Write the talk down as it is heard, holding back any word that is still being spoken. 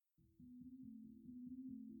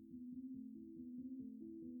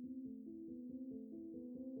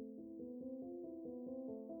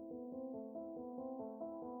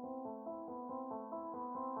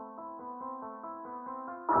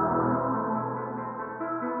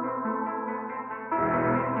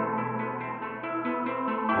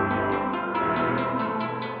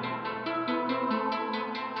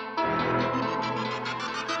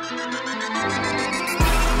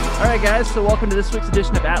right, guys, so welcome to this week's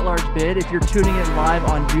edition of At Large Bid. If you're tuning in live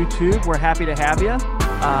on YouTube, we're happy to have you.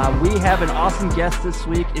 We have an awesome guest this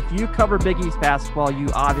week. If you cover Big East basketball, you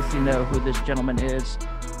obviously know who this gentleman is.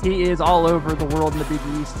 He is all over the world in the Big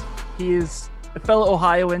East. He is a fellow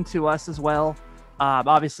Ohioan to us as well.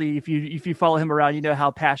 Obviously, if you follow him around, you know how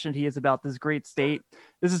passionate he is about this great state.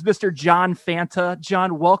 This is Mr. John Fanta.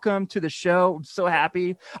 John, welcome to the show. I'm so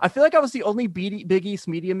happy. I feel like I was the only Big East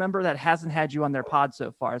media member that hasn't had you on their pod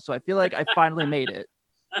so far. So I feel like I finally made it.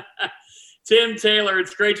 Tim Taylor,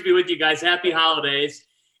 it's great to be with you guys. Happy holidays.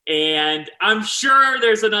 And I'm sure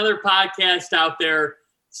there's another podcast out there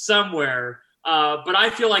somewhere. But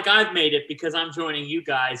I feel like I've made it because I'm joining you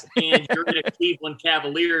guys and you're in a Cleveland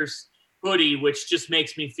Cavaliers hoodie, which just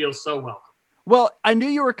makes me feel so welcome. Well, I knew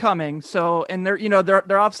you were coming, and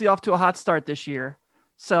they're obviously off to a hot start this year.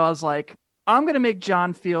 So I was like, I'm going to make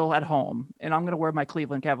John feel at home, and I'm going to wear my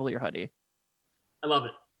Cleveland Cavalier hoodie. I love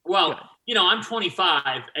it. Well, good. I'm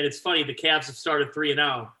 25, and it's funny, the Cavs have started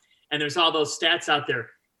 3-0, and there's all those stats out there.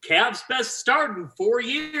 Cavs best start in 4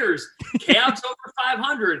 years. Cavs over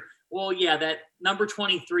 500. Well, yeah, that number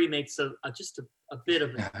 23 makes just a bit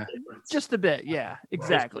of a difference. Just a bit, yeah,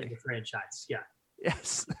 exactly. The franchise, yeah.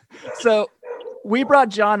 Yes. So we brought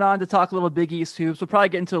John on to talk a little Big East hoops. We'll probably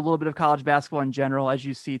get into a little bit of college basketball in general, as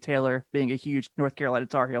you see Taylor being a huge North Carolina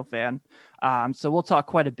Tar Heel fan. So we'll talk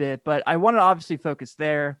quite a bit, but I want to obviously focus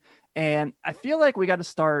there. And I feel like we got to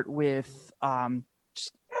start with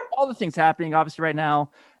just all the things happening. Obviously right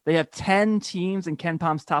now, they have 10 teams in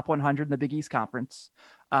KenPom's top 100 in the Big East Conference.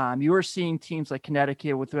 You are seeing teams like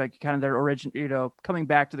Connecticut with like kind of their origin, coming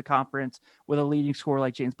back to the conference with a leading scorer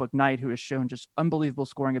like James Bouknight, who has shown just unbelievable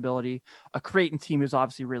scoring ability. A Creighton team who's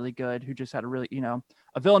obviously really good, who just had a really,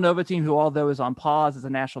 a Villanova team who, although is on pause, is a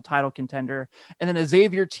national title contender. And then a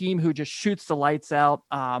Xavier team who just shoots the lights out.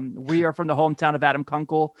 We are from the hometown of Adam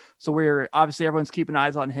Kunkel, so everyone's keeping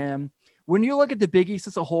eyes on him. When you look at the Big East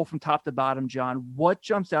as a whole from top to bottom, John, what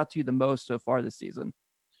jumps out to you the most so far this season?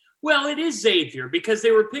 Well, it is Xavier because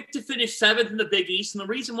they were picked to finish 7th in the Big East. And the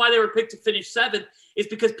reason why they were picked to finish 7th is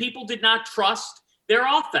because people did not trust their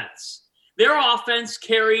offense. Their offense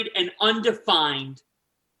carried an undefined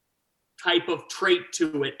type of trait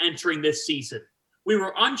to it entering this season. We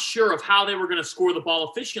were unsure of how they were going to score the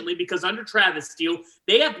ball efficiently because under Travis Steele,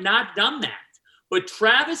 they have not done that. But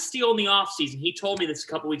Travis Steele in the offseason, he told me this a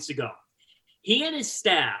couple weeks ago. He and his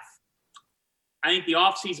staff, I think the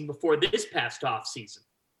offseason before this past offseason,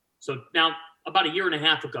 so now about a year and a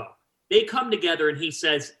half ago, they come together and he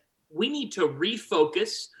says, we need to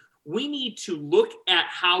refocus. We need to look at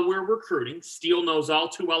how we're recruiting. Steele knows all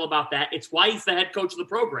too well about that. It's why he's the head coach of the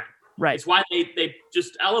program. Right. It's why they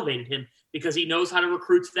just elevated him because he knows how to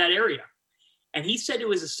recruit to that area. And he said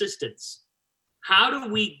to his assistants, how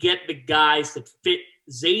do we get the guys that fit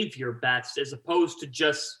Xavier best as opposed to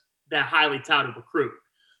just that highly touted recruit?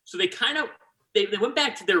 So they went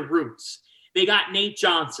back to their roots. They got Nate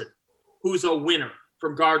Johnson, who's a winner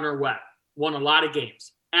from Gardner-Webb, won a lot of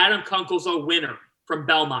games. Adam Kunkel's a winner from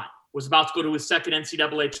Belmont, was about to go to his second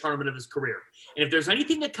NCAA tournament of his career. And if there's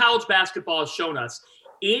anything that college basketball has shown us,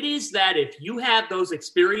 it is that if you have those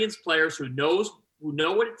experienced players who know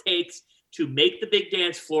what it takes to make the big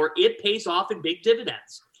dance floor, it pays off in big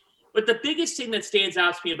dividends. But the biggest thing that stands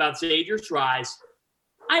out to me about Xavier's rise,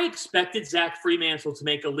 I expected Zach Freemantle to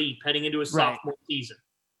make a leap heading into his sophomore season.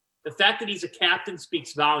 The fact that he's a captain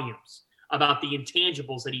speaks volumes about the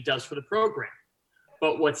intangibles that he does for the program.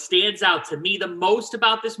 But what stands out to me the most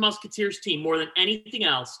about this Musketeers team, more than anything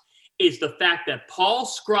else, is the fact that Paul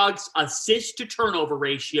Scruggs' assist-to-turnover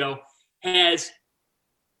ratio is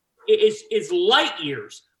light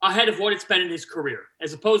years ahead of what it's been in his career,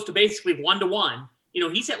 as opposed to basically 1-to-1.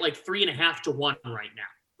 He's at like 3.5-to-1 right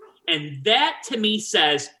now. And that, to me,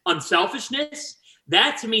 says unselfishness.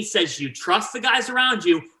 That, to me, says you trust the guys around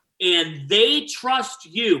you, and they trust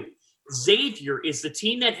you. Xavier is the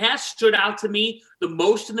team that has stood out to me the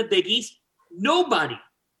most in the Big East. Nobody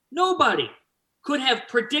could have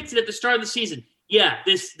predicted at the start of the season,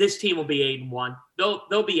 this team will be 8-1.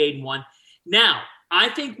 They'll be 8-1. Now, I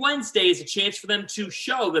think Wednesday is a chance for them to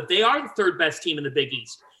show that they are the third best team in the Big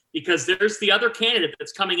East because there's the other candidate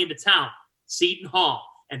that's coming into town, Seton Hall.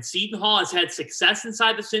 And Seton Hall has had success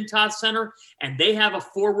inside the Cintas Center, and they have a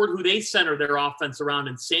forward who they center their offense around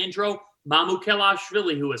in Sandro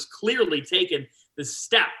Mamukelashvili, who has clearly taken the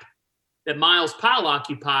step that Miles Powell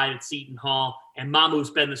occupied at Seton Hall, and Mamu's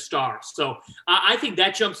been the star. So I think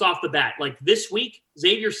that jumps off the bat. Like this week,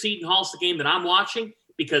 Xavier-Seton Hall's the game that I'm watching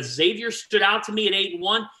because Xavier stood out to me at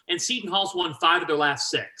 8-1, and Seton Hall's won 5 of their last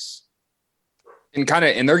 6. And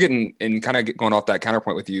they're getting, and kind of going off that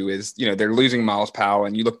counterpoint with you is, they're losing Miles Powell,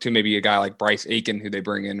 and you look to maybe a guy like Bryce Aiken, who they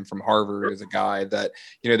bring in from Harvard, as a guy that,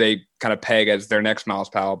 they kind of peg as their next Miles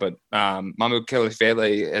Powell. But Mamu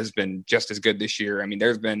Kelefele has been just as good this year. I mean,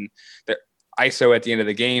 there's been the ISO at the end of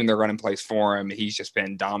the game, they're running plays for him. He's just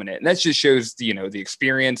been dominant. And that just shows, the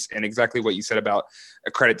experience, and exactly what you said about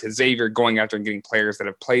a credit to Xavier going after and getting players that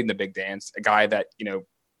have played in the big dance, a guy that,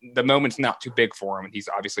 the moment's not too big for him, and he's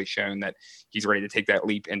obviously shown that he's ready to take that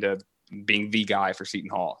leap into being the guy for Seton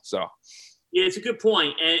Hall. So, yeah, it's a good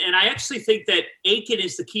point. And I actually think that Aiken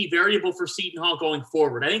is the key variable for Seton Hall going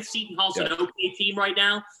forward. I think Seton Hall's an okay team right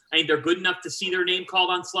now. I think they're good enough to see their name called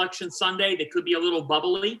on Selection Sunday. They could be a little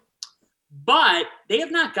bubbly, but they have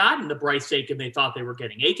not gotten the Bryce Aiken they thought they were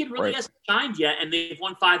getting. Aiken really hasn't shined yet, and they've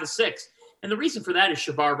won 5 of 6. And the reason for that is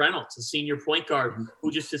Shavar Reynolds, a senior point guard, who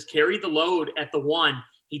just has carried the load at the one.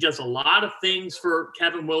 He does a lot of things for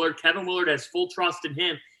Kevin Willard. Kevin Willard has full trust in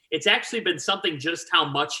him. It's actually been something just how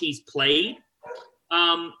much he's played,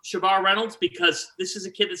 Shavar Reynolds, because this is a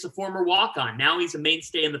kid that's a former walk-on. Now he's a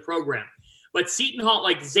mainstay in the program. But Seton Hall,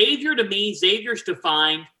 like Xavier, to me, Xavier's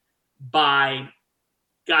defined by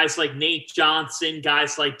guys like Nate Johnson,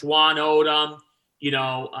 guys like Dwan Odom,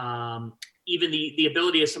 even the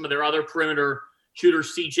ability of some of their other perimeter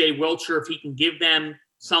shooters, CJ Wilcher, if he can give them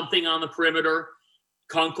something on the perimeter.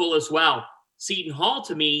 Kunkel as well. Seton Hall,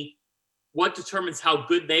 to me, what determines how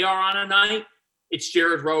good they are on a night? It's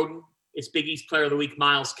Jared Rhoden. It's Big East Player of the Week,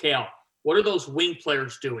 Miles Kale. What are those wing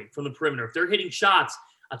players doing from the perimeter? If they're hitting shots,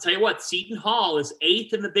 I'll tell you what, Seton Hall is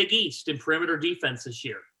 8th in the Big East in perimeter defense this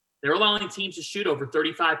year. They're allowing teams to shoot over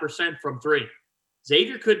 35% from 3.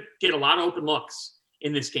 Xavier could get a lot of open looks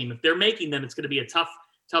in this game. If they're making them, it's going to be a tough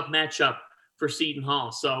matchup for Seton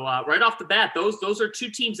Hall. So right off the bat, those are 2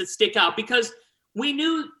 teams that stick out because we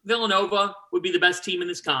knew Villanova would be the best team in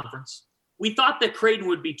this conference. We thought that Creighton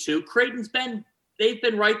would be too. They've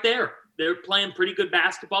been right there. They're playing pretty good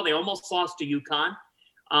basketball. They almost lost to UConn.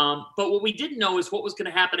 But what we didn't know is what was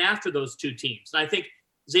going to happen after those 2 teams. And I think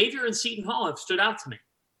Xavier and Seton Hall have stood out to me.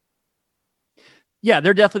 Yeah,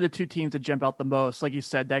 they're definitely the 2 teams that jump out the most. Like you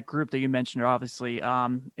said, that group that you mentioned are obviously,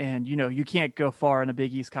 and you can't go far in a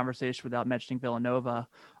Big East conversation without mentioning Villanova.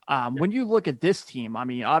 When you look at this team, I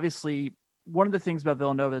mean, obviously, one of the things about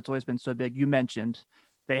Villanova that's always been so big, you mentioned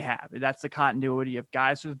that's the continuity of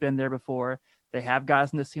guys who've been there before. They have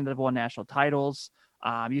guys in this team that have won national titles.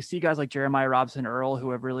 You see guys like Jeremiah Robinson Earl who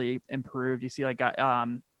have really improved. You see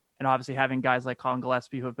and obviously having guys like Colin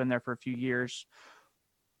Gillespie who have been there for a few years.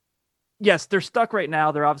 Yes, they're stuck right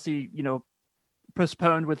now. They're obviously,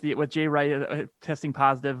 postponed with Jay Wright testing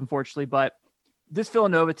positive, unfortunately, but this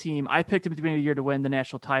Villanova team, I picked them at the beginning of the year to win the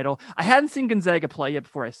national title. I hadn't seen Gonzaga play yet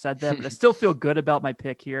before I said that, but I still feel good about my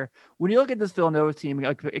pick here. When you look at this Villanova team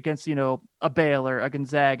against, a Baylor, a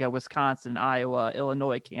Gonzaga, Wisconsin, Iowa,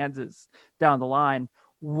 Illinois, Kansas down the line,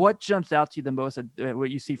 what jumps out to you the most at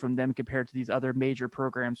what you see from them compared to these other major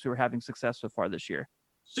programs who are having success so far this year?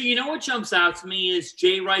 So what jumps out to me is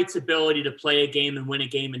Jay Wright's ability to play a game and win a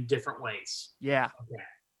game in different ways. Yeah. Okay.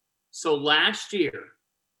 So last year,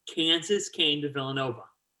 Kansas came to Villanova.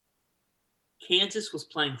 Kansas was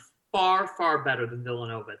playing far, far better than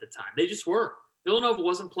Villanova at the time. They just were. Villanova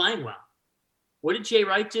wasn't playing well. What did Jay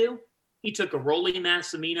Wright do? He took a Rolly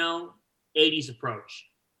Massimino 80s approach.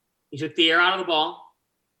 He took the air out of the ball.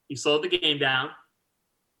 He slowed the game down.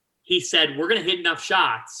 He said, we're going to hit enough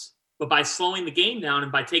shots, but by slowing the game down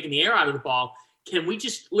and by taking the air out of the ball, can we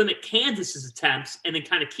just limit Kansas's attempts and then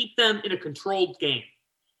kind of keep them in a controlled game?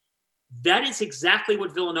 That is exactly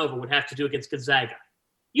what Villanova would have to do against Gonzaga.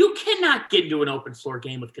 You cannot get into an open floor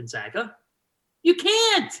game with Gonzaga. You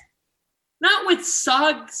can't. Not with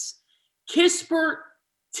Suggs, Kispert,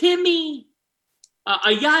 Timmy,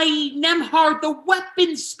 Ayayi, Nembhard. The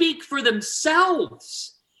weapons speak for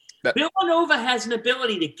themselves. Villanova has an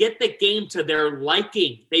ability to get the game to their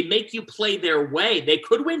liking. They make you play their way. They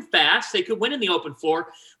could win fast. They could win in the open floor.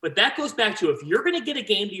 But that goes back to if you're going to get a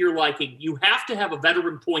game to your liking, you have to have a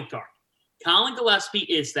veteran point guard. Colin Gillespie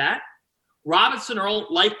is that. Robinson Earl,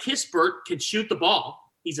 like Kispert, can shoot the ball.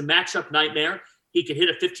 He's a matchup nightmare. He can hit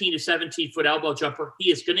a 15 to 17-foot elbow jumper. He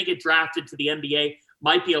is going to get drafted to the NBA.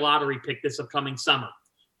 Might be a lottery pick this upcoming summer.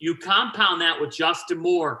 You compound that with Justin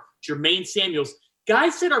Moore, Jermaine Samuels,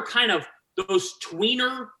 guys that are kind of those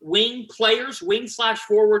tweener wing players,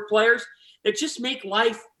 wing/forward players that just make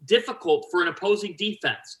life difficult for an opposing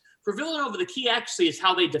defense. For Villanova, the key actually is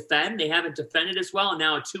how they defend. They haven't defended as well, and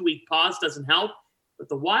now a 2-week pause doesn't help. But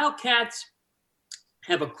the Wildcats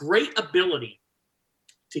have a great ability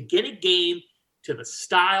to get a game to the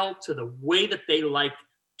style, to the way that they like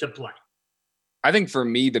to play. I think for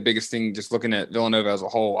me, the biggest thing, just looking at Villanova as a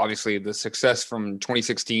whole, obviously the success from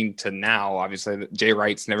 2016 to now, obviously Jay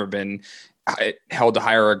Wright's never been held to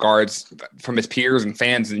higher regards from his peers and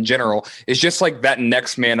fans in general. It's just like that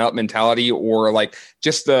next man up mentality, or like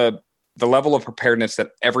just the level of preparedness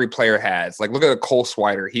that every player has. Like, look at Cole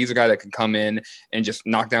Swider. He's a guy that can come in and just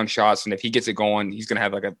knock down shots. And if he gets it going, he's going to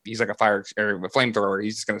have he's like a fire or a flamethrower.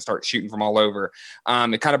 He's just going to start shooting from all over.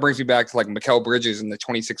 It kind of brings me back to like Mikal Bridges in the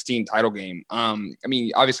 2016 title game. I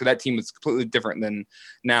mean, obviously that team was completely different than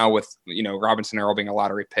now with, Robinson Earl being a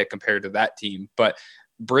lottery pick compared to that team. But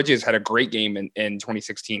Bridges had a great game in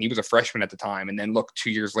 2016. He was a freshman at the time. And then look,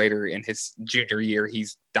 2 years later in his junior year,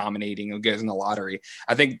 he's dominating and goes in the lottery.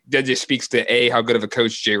 I think that just speaks to A, how good of a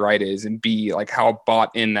coach Jay Wright is, and B, like how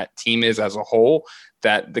bought in that team is as a whole,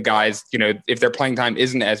 that the guys, if their playing time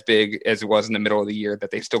isn't as big as it was in the middle of the year,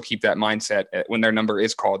 that they still keep that mindset. When their number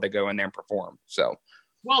is called, they go in there and perform. So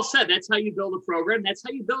well said. That's how you build a program. That's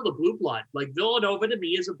how you build a blue blood. Like Villanova to me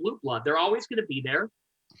is a blue blood. They're always going to be there.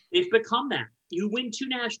 They've become that. You win 2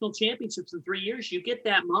 national championships in 3 years, you get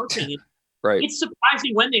that marking. Right. It's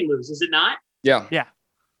surprising when they lose, is it not? Yeah. Yeah.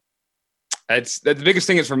 That's the biggest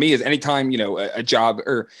thing is for me is anytime, a job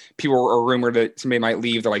or people are rumored that somebody might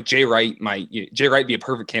leave, they're like, Jay Wright be a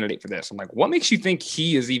perfect candidate for this. I'm like, what makes you think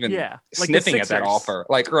he is even sniffing at that offer?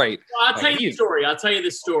 Like, right. Well, I'll tell you the story. I'll tell you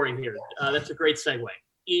this story here. That's a great segue.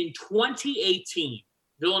 In 2018,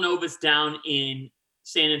 Villanova's down in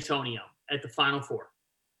San Antonio at the Final Four.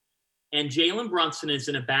 And Jalen Brunson is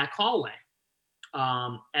in a back hallway.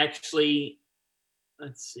 Actually,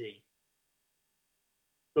 let's see.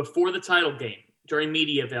 Before the title game, during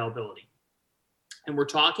media availability. And we're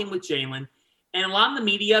talking with Jalen. And a lot of the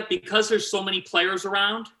media, because there's so many players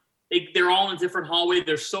around, they're all in a different hallway.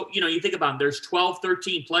 There's you think about them, there's 12,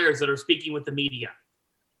 13 players that are speaking with the media.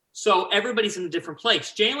 So everybody's in a different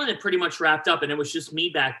place. Jalen had pretty much wrapped up, and it was just me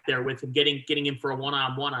back there with him, getting him for a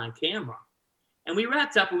one-on-one on camera. And we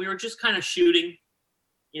wrapped up, and we were just kind of shooting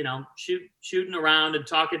around and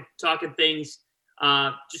talking things,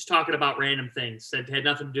 just talking about random things that had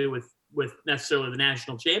nothing to do with necessarily the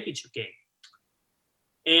national championship game.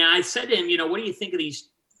 And I said to him, what do you think of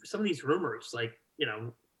some of these rumors? Like,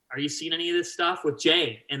 are you seeing any of this stuff with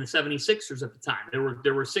Jay and the 76ers at the time?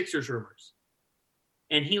 There were Sixers rumors.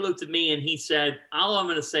 And he looked at me and he said, all I'm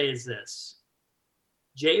going to say is this.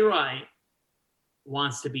 Jay Wright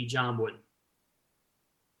wants to be John Wooden.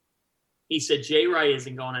 He said, Jay Wright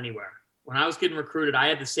isn't going anywhere. When I was getting recruited, I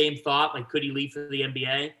had the same thought, like, could he leave for the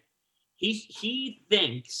NBA? He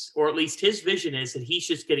thinks, or at least his vision is, that he's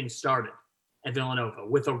just getting started at Villanova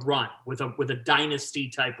with a run, with a dynasty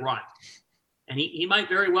type run. And he might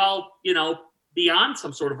very well, be on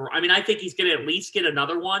some sort of I think he's going to at least get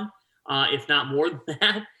another one, if not more than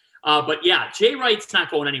that. But yeah, Jay Wright's not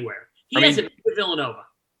going anywhere. He hasn't been with Villanova.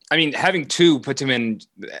 I mean, having 2 puts him in,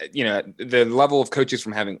 the level of coaches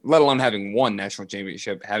from having, let alone having 1 national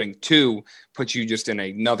championship, having 2 puts you just in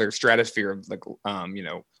another stratosphere of like,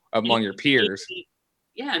 among your peers.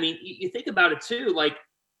 Yeah. I mean, you think about it too. Like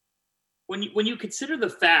when you consider the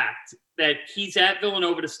fact that he's at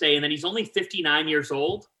Villanova to stay and that he's only 59 years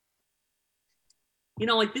old,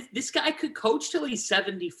 like this guy could coach till he's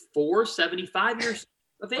 74, 75 years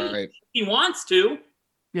of age. Right. He wants to.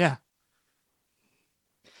 Yeah.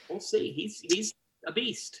 We'll see. He's a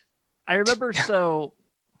beast. I remember, so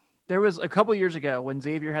there was a couple years ago when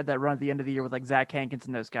Xavier had that run at the end of the year with like Zach Hankins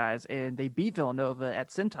and those guys, and they beat Villanova at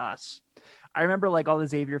Cintas. I remember like all the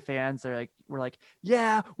Xavier fans, were like,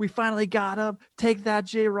 yeah, we finally got him. Take that,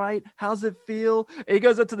 Jay Wright. How's it feel? And he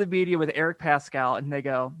goes up to the media with Eric Pascal, and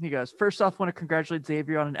he goes, first off, want to congratulate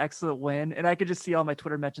Xavier on an excellent win. And I could just see all my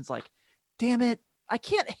Twitter mentions like, damn it, I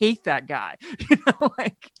can't hate that guy.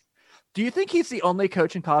 Do you think he's the only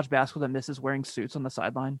coach in college basketball that misses wearing suits on the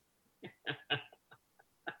sideline?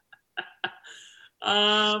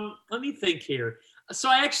 Let me think here. So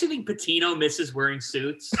I actually think Pitino misses wearing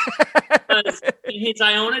suits. In his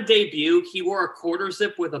Iona debut, he wore a quarter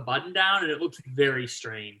zip with a button down, and it looked very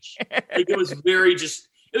strange. Like it was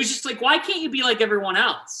just like, why can't you be like everyone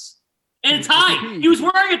else? And a tie. He was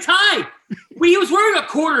wearing a tie. He was wearing a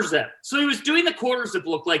quarter zip. So he was doing the quarter zip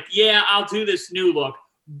look like, yeah, I'll do this new look,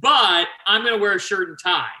 but I'm going to wear a shirt and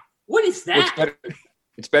tie. What is that?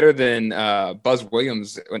 It's better than Buzz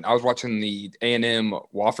Williams. When I was watching the A&M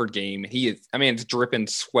Wofford game, it's dripping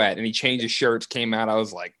sweat, and he changed his shirts, came out. I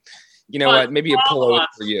was like, what? Maybe a pullover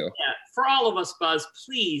for you. Yeah, for all of us, Buzz,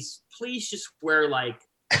 please just wear like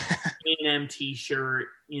A&M t-shirt,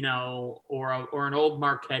 or an old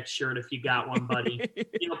Marquette shirt if you got one, buddy.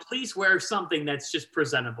 Please wear something that's just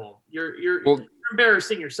presentable. You're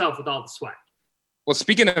embarrassing yourself with all the sweat. Well,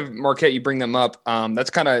 speaking of Marquette, you bring them up. That's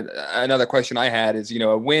kind of another question I had is,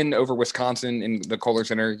 a win over Wisconsin in the Kohler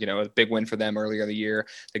Center, a big win for them earlier in the year.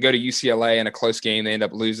 They go to UCLA in a close game. They end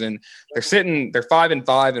up losing. They're 5-5 and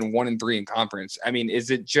 1-3 in conference. I mean, is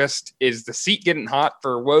the seat getting hot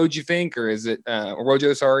for Woj, you think, or is it, or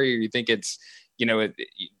Wojo, sorry, or you think it's, the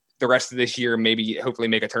rest of this year, maybe hopefully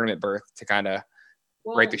make a tournament berth to kind of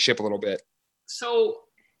right the ship a little bit? So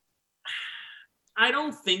I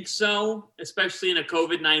don't think so, especially in a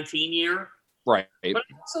COVID-19 year. Right. But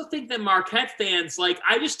I also think that Marquette fans,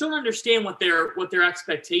 I just don't understand what their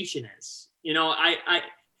expectation is.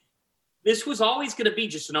 This was always going to be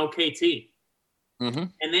just an okay team. Mm-hmm.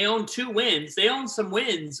 And they own 2 wins. They own some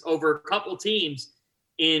wins over a couple teams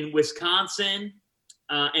in Wisconsin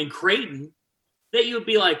and Creighton that you would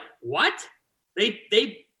be like, what? They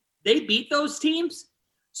beat those teams?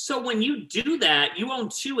 So when you do that, you own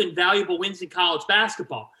 2 invaluable wins in college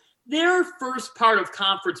basketball. Their first part of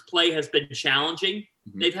conference play has been challenging.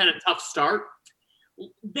 Mm-hmm. They've had a tough start.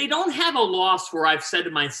 They don't have a loss where I've said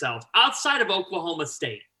to myself, outside of Oklahoma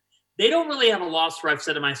State, they don't really have a loss where I've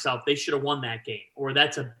said to myself, they should have won that game, or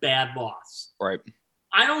that's a bad loss. Right.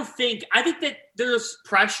 I think that there's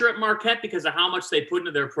pressure at Marquette because of how much they put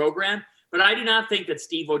into their program. But I do not think that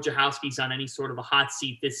Steve Wojciechowski's on any sort of a hot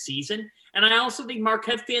seat this season. And I also think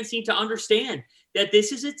Marquette fans need to understand that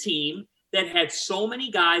this is a team that had so many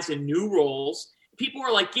guys in new roles. People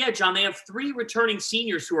are like, yeah, John, they have 3 returning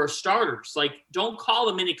seniors who are starters. Don't call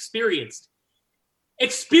them inexperienced.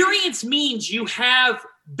 Experience means you have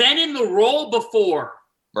been in the role before.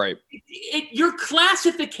 Right. Your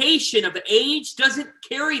classification of age doesn't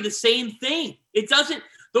carry the same thing. It doesn't.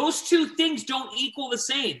 Those 2 things don't equal the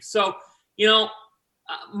same. So,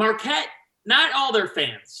 Marquette, not all their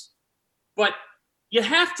fans, but you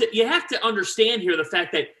have to understand here the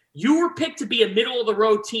fact that you were picked to be a middle of the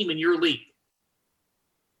road team in your league.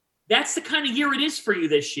 That's the kind of year it is for you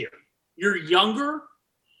this year. You're younger.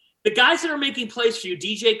 The guys that are making plays for you,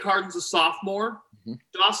 DJ Carden's a sophomore, mm-hmm.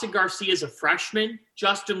 Dawson Garcia is a freshman,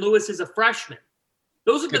 Justin Lewis is a freshman.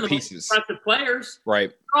 Those have been the most impressive players. Right.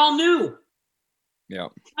 They're all new. Yeah.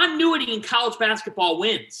 Continuity in college basketball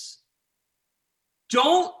wins.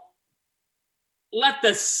 Don't let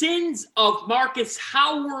the sins of Marcus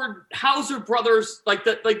Hauser brothers, like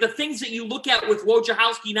the things that you look at with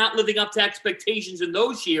Wojciechowski not living up to expectations in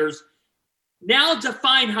those years, now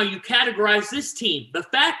define how you categorize this team. The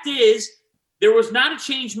fact is, there was not a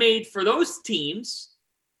change made for those teams,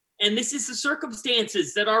 and this is the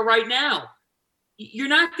circumstances that are right now. You're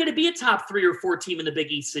not going to be a top 3 or 4 team in the Big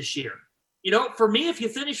East this year. For me, if you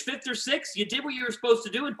finish 5th or 6th, you did what you were supposed to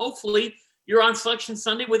do, and hopefully you're on Selection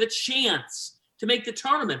Sunday with a chance to make the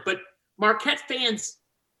tournament. But Marquette fans,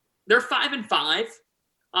 they're 5-5.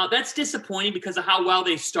 That's disappointing because of how well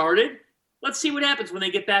they started. Let's see what happens when they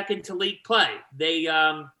get back into league play. They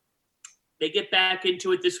get back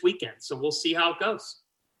into it this weekend, so we'll see how it goes.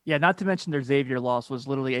 Yeah, not to mention their Xavier loss was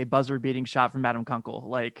literally a buzzer-beating shot from Adam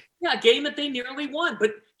Kunkel. Yeah, a game that they nearly won.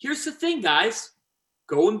 But here's the thing, guys.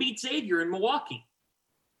 Go and beat Xavier in Milwaukee.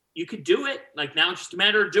 You could do it. Now it's just a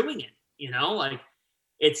matter of doing it.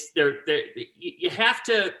 It's you have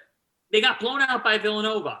to. They got blown out by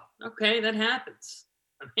Villanova. Okay, that happens.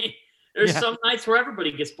 There's some nights where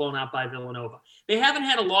everybody gets blown out by Villanova. They haven't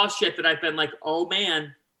had a loss yet that I've been like, oh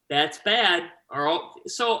man, that's bad.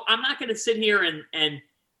 So I'm not going to sit here and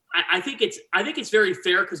I think it's very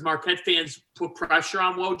fair because Marquette fans put pressure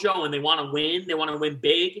on Wojo and they want to win. They want to win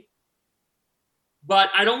big.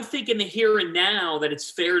 But I don't think in the here and now that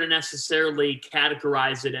it's fair to necessarily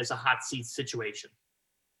categorize it as a hot seat situation.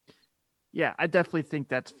 Yeah, I definitely think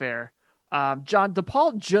that's fair. John,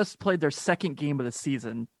 DePaul just played their 2nd game of the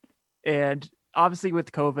season. And obviously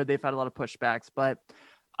with COVID, they've had a lot of pushbacks. But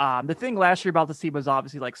the thing last year about the team was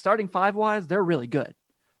obviously starting 5-wise, they're really good.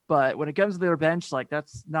 But when it comes to their bench,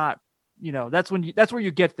 that's not, that's where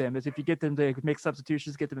you get them, is if you get them to make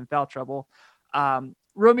substitutions, get them in foul trouble.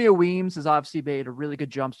 Romeo Weems has obviously made a really good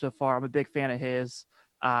jump so far. I'm a big fan of his.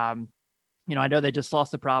 I know they just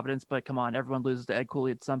lost to Providence, but come on, everyone loses to Ed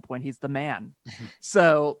Cooley at some point. He's the man.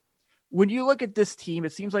 So when you look at this team,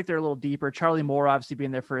 it seems like they're a little deeper. Charlie Moore obviously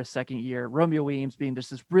being there for his 2nd year. Romeo Weems being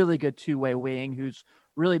just this really good 2-way wing who's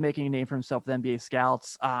really making a name for himself with NBA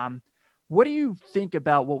scouts. What do you think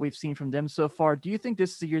about what we've seen from them so far? Do you think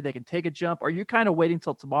this is the year they can take a jump? Or are you kind of waiting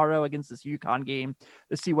till tomorrow against this UConn game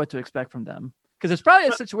to see what to expect from them? Because it's probably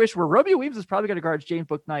a situation where Romeo Weems is probably going to guard James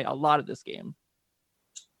Bouknight a lot of this game.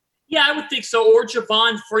 Yeah, I would think so. Or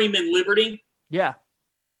Javon Freeman Liberty. Yeah.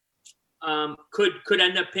 Could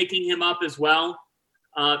end up picking him up as well,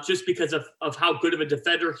 just because of how good of a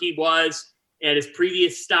defender he was at his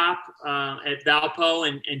previous stop at Valpo,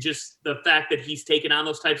 and just the fact that he's taken on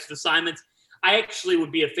those types of assignments. I actually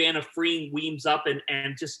would be a fan of freeing Weems up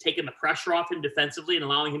and just taking the pressure off him defensively and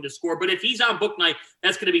allowing him to score. But if he's on book night,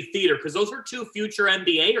 that's going to be theater, because those are two future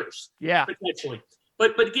NBAers, potentially.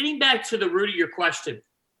 But getting back to the root of your question,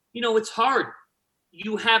 it's hard.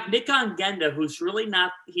 You have Nick Ongenda, who's really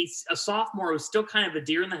not – he's a sophomore who's still kind of a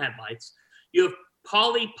deer in the headlights. You have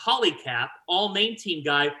Paulie Polycap, all-main team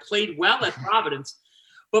guy, played well at Providence.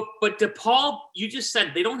 But DePaul, you just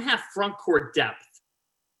said they don't have front court depth.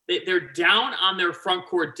 They're down on their front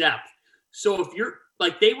court depth. So if you're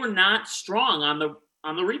like, they were not strong on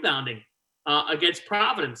the rebounding against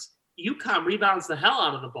Providence. UConn rebounds the hell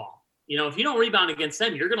out of the ball. If you don't rebound against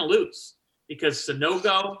them, you're going to lose, because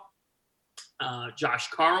Sanogo, Josh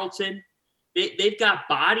Carlton, they've got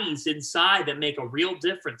bodies inside that make a real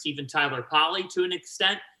difference. Even Tyler Polley to an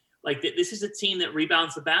extent. Like, this is a team that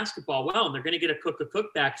rebounds the basketball well, and they're going to get a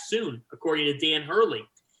cook back soon, according to Dan Hurley.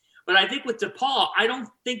 But I think with DePaul, I don't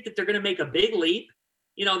think that they're going to make a big leap.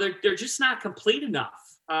 They're just not complete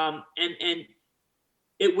enough. And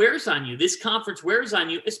it wears on you. This conference wears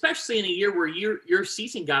on you, especially in a year where your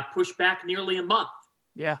season got pushed back nearly a month.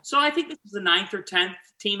 Yeah. So I think this is the 9th or 10th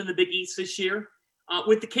team in the Big East this year,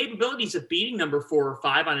 with the capabilities of beating number 4 or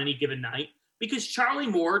 5 on any given night, because Charlie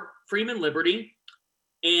Moore, Freeman Liberty,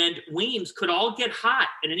 and Weems could all get hot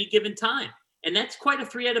at any given time. And that's quite a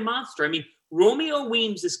three-headed monster. I mean, Romeo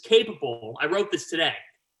Weems is capable. I wrote this today.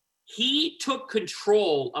 He took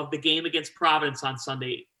control of the game against Providence on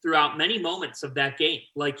Sunday throughout many moments of that game.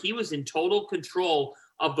 Like, he was in total control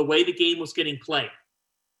of the way the game was getting played.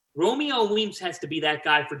 Romeo Weems has to be that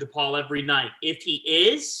guy for DePaul every night. If he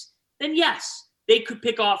is, then yes, they could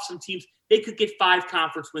pick off some teams. They could get 5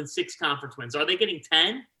 conference wins, 6 conference wins. Are they getting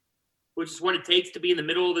 10, which is what it takes to be in the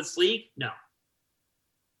middle of this league? No.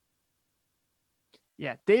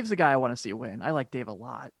 Yeah, Dave's the guy I want to see win. I like Dave a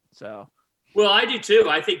lot. So, well, I do too.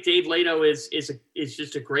 I think Dave Lato is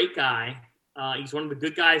just a great guy. He's one of the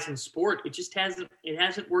good guys in sport. It just hasn't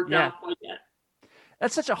worked out quite yet.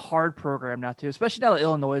 That's such a hard program now too, especially now that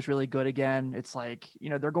Illinois is really good again. It's like,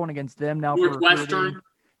 they're going against them now. Northwestern.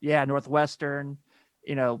 Northwestern.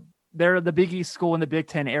 They're the Big East school in the Big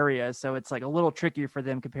Ten area, so it's like a little trickier for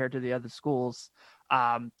them compared to the other schools.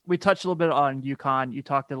 We touched a little bit on UConn. You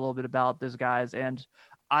talked a little bit about those guys, and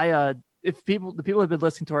the people have been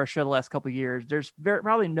listening to our show the last couple of years, there's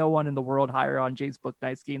probably no one in the world higher on James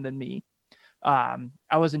Bouknight's game than me. I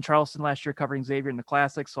was in Charleston last year covering Xavier in the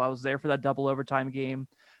Classic, so I was there for that double overtime game.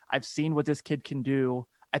 I've seen what this kid can do.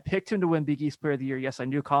 I picked him to win Big East Player of the Year. Yes, I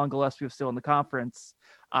knew Colin Gillespie was still in the conference.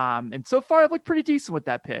 And so far I've looked pretty decent with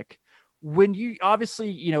that pick. When you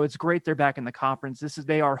obviously, it's great they're back in the conference.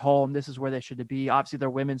 They are home. This is where they should be. Obviously,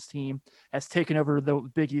 their women's team has taken over the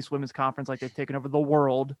Big East Women's Conference like they've taken over the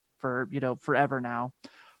world for, forever now.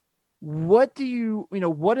 What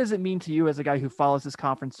does it mean to you as a guy who follows this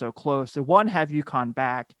conference so close to, one, have UConn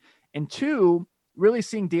back, and two, really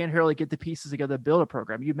seeing Dan Hurley get the pieces together to build a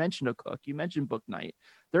program? You mentioned O'Cook, you mentioned Bouknight.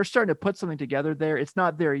 They're starting to put something together there. It's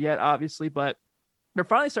not there yet, obviously, but they're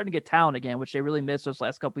finally starting to get talent again, which they really missed those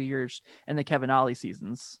last couple of years in the Kevin Ollie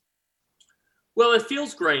seasons. Well, it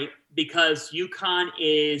feels great because UConn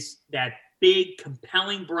is that big,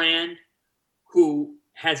 compelling brand who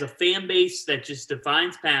has a fan base that just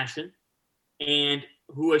defines passion and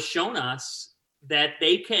who has shown us that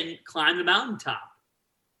they can climb the mountaintop.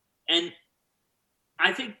 And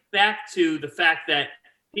I think back to the fact that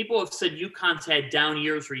people have said UConn's had down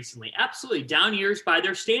years recently. Absolutely, down years by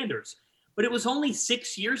their standards. But it was only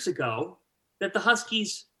 6 years ago that the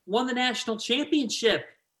Huskies won the national championship.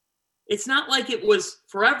 It's not like it was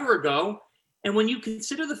forever ago. And when you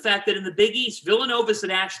consider the fact that in the Big East, Villanova's a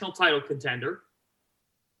national title contender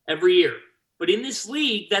every year. But in this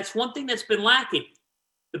league, that's one thing that's been lacking.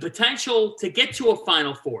 The potential to get to a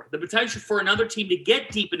Final Four, the potential for another team to get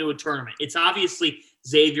deep into a tournament. It's obviously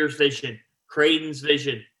Xavier's vision, Creighton's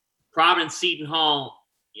vision, Providence, Seton Hall.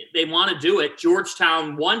 They want to do it.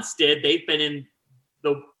 Georgetown once did. They've been in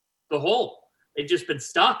the hole. They've just been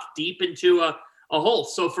stuck deep into a hole.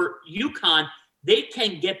 So for UConn, they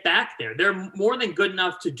can get back there. They're more than good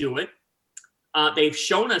enough to do it. They've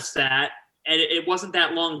shown us that, and it wasn't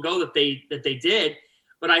that long ago that they did.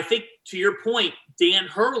 But I think, to your point, Dan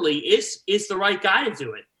Hurley is the right guy to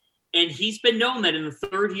do it. And he's been known that in the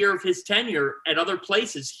third year of his tenure at other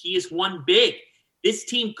places, he has won big. This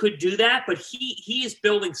team could do that, but he is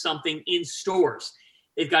building something in stores.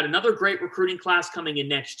 They've got another great recruiting class coming in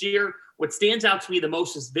next year. What stands out to me the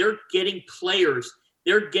most is they're getting players.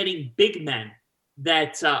 They're getting big men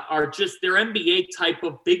that are just, they're NBA type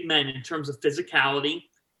of big men in terms of physicality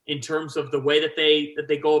in terms of the way that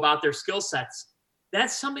they go about their skill sets.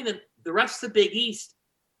 That's something that the rest of the Big East,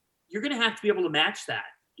 you're going to have to be able to match that.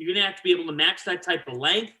 You're going to have to be able to match that type of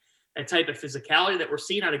length, that type of physicality that we're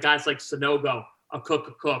seeing out of guys like Sanogo,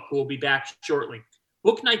 Cook, who will be back shortly.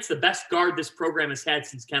 Bouknight's the best guard this program has had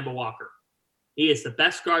since Kemba Walker. He is the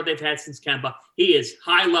best guard they've had since Kemba. He is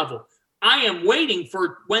high level. I am waiting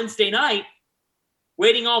for Wednesday night,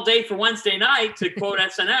 waiting all day for Wednesday night, to quote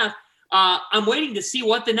SNF. I'm waiting to see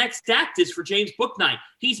what the next act is for James Bouknight.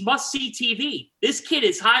 He's must-see TV. This kid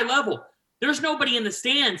is high level. There's nobody in the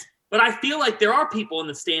stands, but I feel like there are people in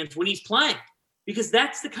the stands when he's playing, because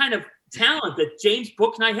that's the kind of talent that James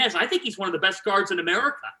Bouknight has. I think he's one of the best guards in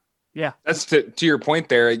America. Yeah. That's to your point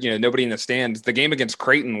there, nobody in the stands. The game against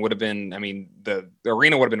Creighton would have been, the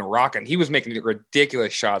arena would have been rocking. He was making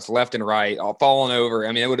ridiculous shots left and right, all falling over.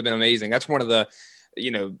 It would have been amazing. That's one of the,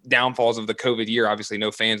 downfalls of the COVID year. Obviously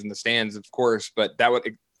no fans in the stands, of course, but that would,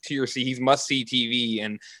 to your see, he's must see TV,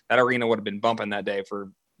 and that arena would have been bumping that day for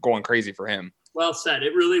going crazy for him. Well said.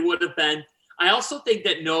 It really would have been. I also think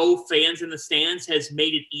that no fans in the stands has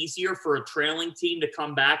made it easier for a trailing team to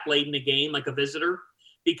come back late in the game, like a visitor,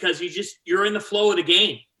 because you're in the flow of the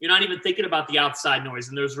game. You're not even thinking about the outside noise,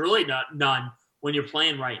 and there's really none when you're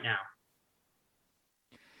playing right now.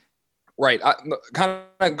 Right. Kind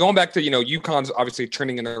of going back to, UConn's obviously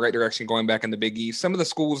trending in the right direction, going back in the Big East. Some of the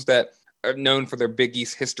schools that are known for their Big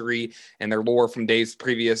East history and their lore from days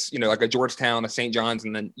previous, like a Georgetown, a St. John's,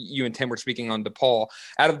 and then you and Tim were speaking on DePaul.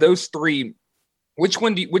 Out of those three, which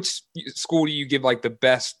school do you give like the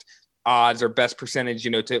best odds or best percentage,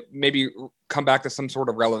 to maybe come back to some sort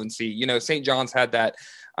of relevancy? St. John's had that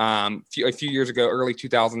a few years ago, early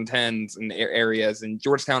 2010s in areas, and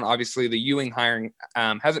Georgetown, obviously the Ewing hiring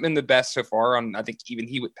hasn't been the best so far. I think even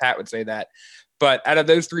Pat would say that. But out of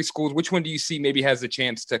those three schools, which one do you see maybe has the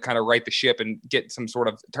chance to kind of right the ship and get some sort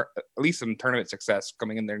of at least some tournament success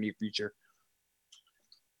coming in their near future?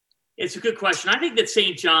 It's a good question. I think that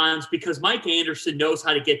St. John's, because Mike Anderson knows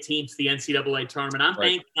how to get teams to the NCAA tournament, I'm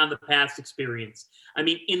banking on the past experience. In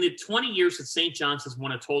the 20 years that St. John's has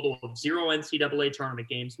won a total of 0 NCAA tournament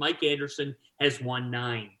games, Mike Anderson has won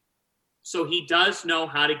 9. So he does know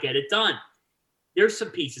how to get it done. There's some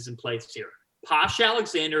pieces in place here. Posh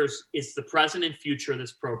Alexander is the present and future of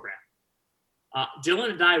this program.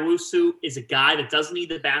 Dylan Addae-Wusu is a guy that doesn't need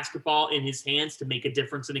the basketball in his hands to make a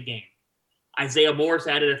difference in a game. Isaiah Moore's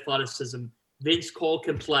added athleticism. Vince Cole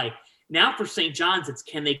can play. Now for St. John's, it's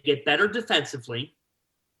can they get better defensively,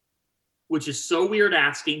 which is so weird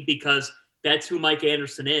asking because that's who Mike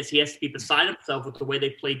Anderson is. He has to be beside himself with the way they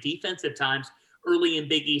play defense at times early in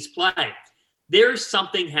Big East play. There's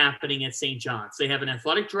something happening at St. John's. They have an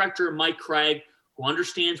athletic director, Mike Craig, who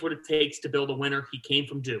understands what it takes to build a winner. He came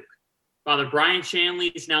from Duke. Father Brian Shanley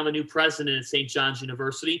is now the new president at St. John's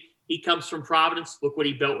University. He comes from Providence. Look what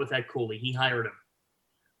he built with Ed Cooley. He hired him.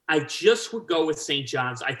 I just would go with St.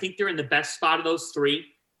 John's. I think they're in the best spot of those three.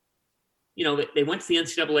 They went to the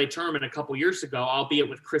NCAA tournament a couple years ago, albeit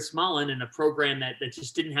with Chris Mullen and a program that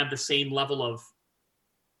just didn't have the same level of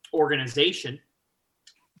organization.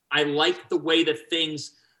 I like the way that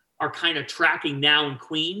things are kind of tracking now in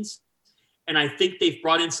Queens. And I think they've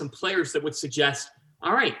brought in some players that would suggest,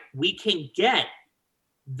 all right, we can get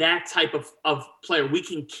that type of player. We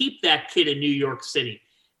can keep that kid in New York City.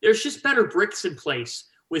 There's just better bricks in place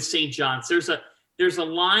with St. John's. There's a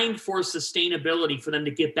line for sustainability for them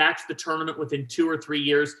to get back to the tournament within 2 or 3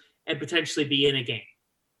 years and potentially be in a game.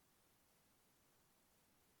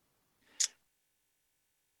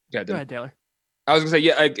 Yeah, Go ahead, Taylor. I was going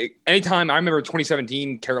to say, anytime I remember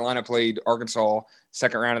 2017, Carolina played Arkansas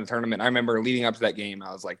second round of the tournament. I remember leading up to that game,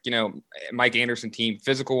 I was like, Mike Anderson team,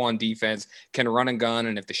 physical on defense, can run and gun.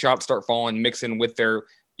 And if the shots start falling, mix in with their,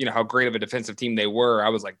 how great of a defensive team they were, I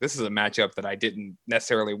was like, this is a matchup that I didn't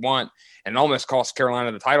necessarily want. And it almost cost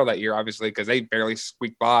Carolina the title that year, obviously, because they barely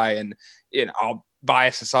squeaked by. And, I'll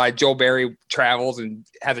bias aside, Joel Berry travels and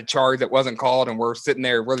has a charge that wasn't called, and we're sitting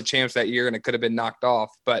there, we're the champs that year, and it could have been knocked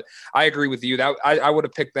off. But I agree with you that I would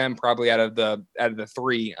have picked them probably out of the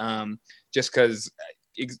three, just because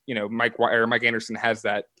Mike Anderson has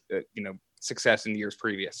that success in years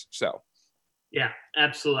previous. So yeah,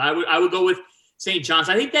 absolutely. I would go with St. John's.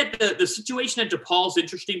 I think that the situation at DePaul is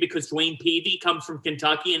interesting because Dwayne Peavy comes from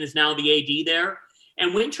Kentucky and is now the AD there.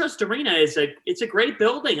 And Wintrust Arena it's a great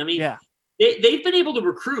building. Yeah. They've been able to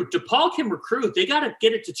recruit. DePaul can recruit. They got to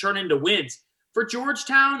get it to turn into wins. For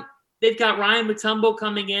Georgetown, they've got Ryan Mutombo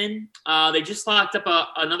coming in. They just locked up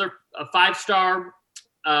another 5-star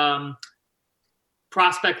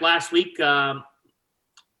prospect last week,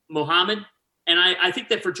 Mohammed. And I think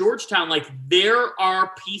that for Georgetown, there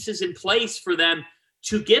are pieces in place for them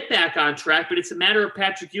to get back on track, but it's a matter of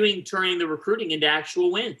Patrick Ewing turning the recruiting into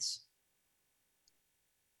actual wins.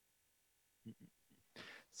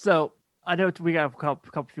 So I know we got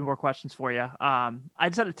a few more questions for you. I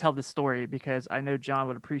just had to tell this story because I know John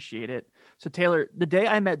would appreciate it. So Taylor, the day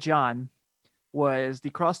I met John was the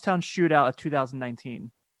Crosstown Shootout of 2019.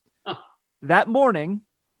 Huh. That morning,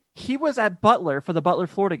 he was at Butler for the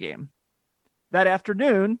Butler-Florida game. That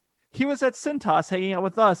afternoon, he was at Cintas hanging out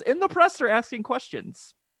with us in the presser asking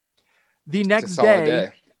questions. The next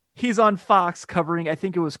day, he's on Fox covering, I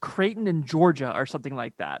think it was Creighton in Georgia or something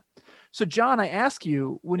like that. So, John, I ask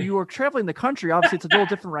you, when you were traveling the country, obviously it's a little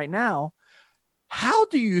different right now. How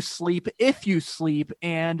do you sleep, if you sleep,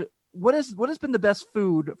 and what has been the best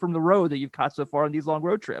food from the road that you've caught so far on these long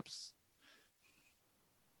road trips?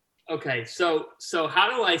 Okay, so how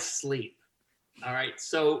do I sleep? All right,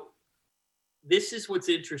 so this is what's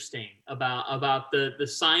interesting about the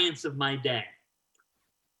science of my day.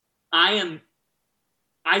 I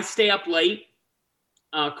stay up late.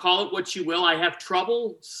 Call it what you will. I have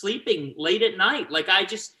trouble sleeping late at night. Like I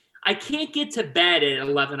can't get to bed at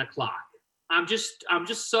 11 o'clock. I'm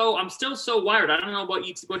still so wired. I don't know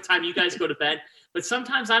what time you guys go to bed, but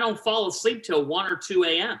sometimes I don't fall asleep till 1 or 2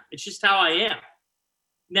 a.m. It's just how I am.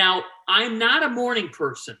 Now, I'm not a morning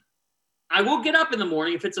person. I will get up in the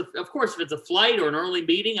morning if it's a flight or an early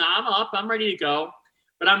meeting. I'm up. I'm ready to go.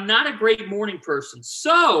 But I'm not a great morning person.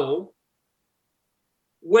 So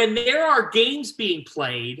when there are games being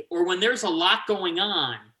played or when there's a lot going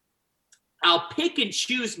on, I'll pick and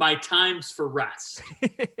choose my times for rest.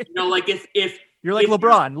 Like if you're like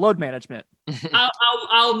LeBron, load management.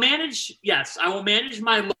 I'll manage. Yes, I will manage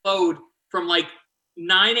my load from like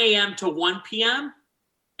 9 a.m. to 1 p.m.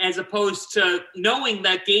 as opposed to knowing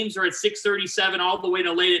that games are at 6:37 all the way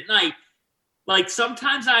to late at night. Like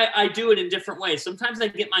sometimes I do it in different ways. Sometimes I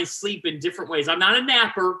get my sleep in different ways. I'm not a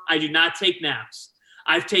napper. I do not take naps.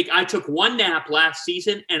 I took one nap last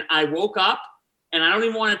season and I woke up, and I don't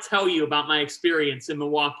even want to tell you about my experience in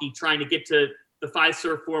Milwaukee trying to get to the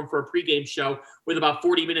Fiserv Forum for a pregame show with about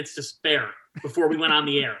 40 minutes to spare before we went on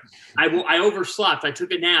the air. I overslept. I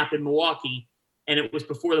took a nap in Milwaukee, and it was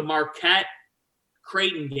before the Marquette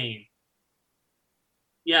Creighton game.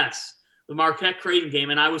 Yes, the Marquette Creighton game.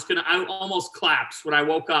 And I almost collapsed when I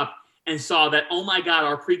woke up and saw that, oh my God,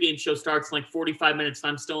 our pregame show starts in like 45 minutes. And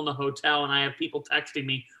I'm still in the hotel and I have people texting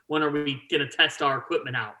me, when are we going to test our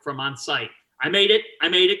equipment out from on site? I made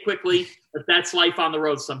it quickly, but that's life on the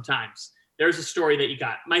road sometimes. There's a story that you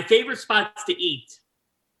got. My favorite spots to eat.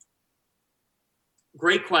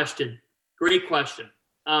 Great question.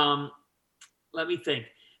 Let me think.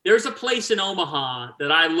 There's a place in Omaha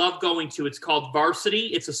that I love going to. It's called Varsity.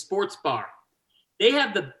 It's a sports bar. They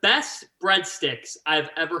have the best breadsticks I've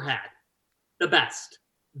ever had. The best.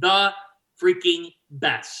 The freaking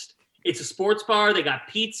best. It's a sports bar. They got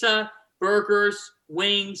pizza, burgers,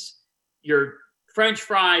 wings, your French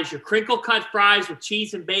fries, your crinkle cut fries with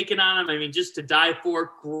cheese and bacon on them. I mean, just to die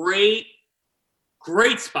for.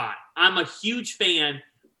 Great spot. I'm a huge fan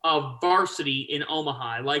of Varsity in Omaha.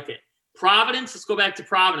 I like it. Providence, let's go back to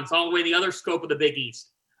Providence, all the way the other scope of the Big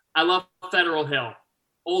East. I love Federal Hill.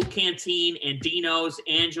 Old Canteen, Andino's,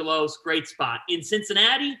 Angelo's, great spot. In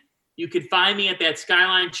Cincinnati, you can find me at that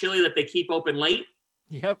Skyline Chili that they keep open late.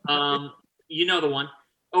 Yep. You know the one.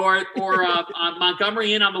 Or on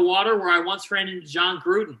Montgomery Inn on the Water, where I once ran into John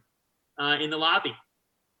Gruden in the lobby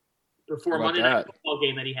before Monday night football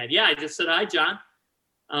game that he had. Yeah, I just said, hi, John.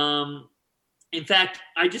 In fact,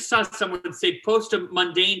 I just saw someone say, post a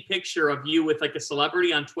mundane picture of you with like a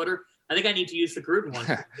celebrity on Twitter. I think I need to use the Gruden one.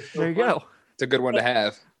 There you go. It's a good one to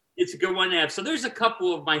have. It's a good one to have. So there's a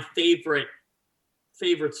couple of my favorite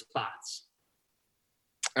spots.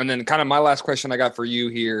 And then kind of my last question I got for you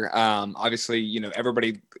here. Obviously,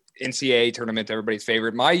 everybody, NCAA tournament, everybody's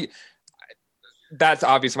favorite. That's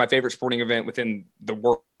obviously my favorite sporting event within the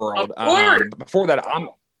world. Before that,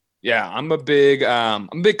 I'm a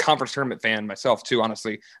big conference tournament fan myself too.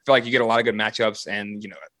 Honestly, I feel like you get a lot of good matchups and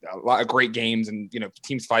a lot of great games and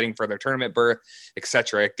teams fighting for their tournament berth,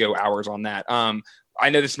 etc. Go hours on that. I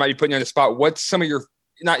know this might be putting you on the spot. What's some of your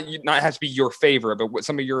not has to be your favorite, but what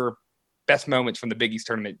some of your best moments from the Big East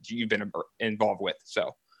tournament you've been involved with?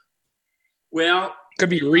 So, well,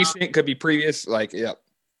 could be recent, could be previous.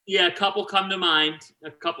 Yeah, a couple come to mind.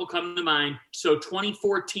 So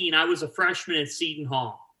 2014, I was a freshman at Seton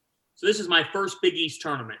Hall. So this is my first Big East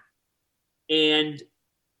tournament. And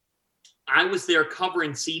I was there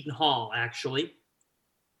covering Seton Hall, actually.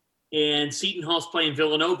 And Seton Hall's playing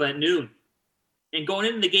Villanova at noon. And going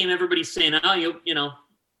into the game, everybody's saying, oh,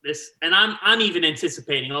 this. And I'm even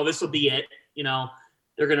anticipating, this will be it.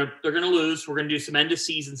 they're gonna lose. We're gonna do some end of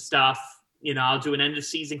season stuff. I'll do an end of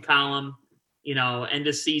season column. End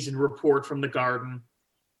of season report from the Garden.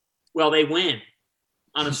 Well, they win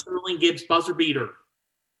on a Sterling Gibbs buzzer beater.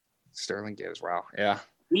 Sterling Gibbs, wow, yeah.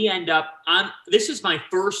 We end up on. This is my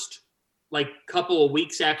first couple of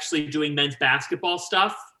weeks actually doing men's basketball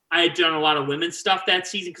stuff. I had done a lot of women's stuff that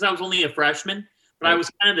season because I was only a freshman, but I was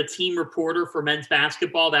kind of the team reporter for men's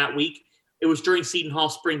basketball that week. It was during Seton Hall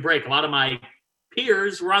spring break. A lot of my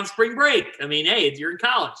peers were on spring break. I mean, hey, you're in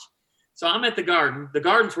college. So I'm at the Garden. The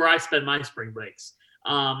Garden's where I spend my spring breaks.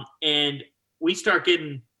 And we start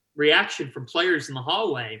getting reaction from players in the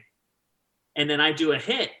hallway. And then I do a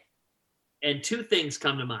hit. And two things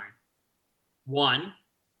come to mind. One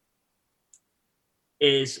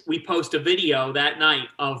is we post a video that night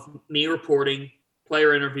of me reporting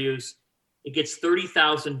player interviews. It gets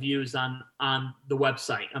 30,000 views on the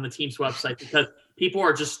website, on the team's website, because people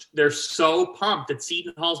are they're so pumped that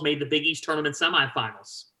Seton Hall's made the Big East tournament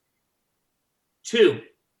semifinals. Two,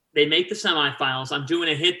 they make the semifinals. I'm doing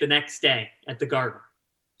a hit the next day at the Garden.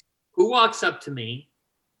 Who walks up to me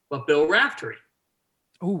but Bill Raftery?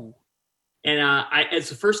 Ooh. And it's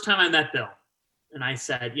the first time I met Bill. And I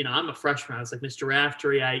said, I'm a freshman. I was like, Mr.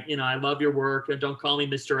 Raftery, I love your work. Don't call me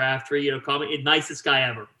Mr. Raftery. Call me the nicest guy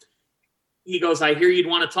ever. He goes, I hear you'd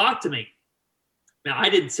want to talk to me. Now, I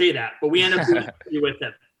didn't say that, but we ended up doing an interview with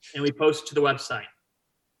him. And we posted to the website.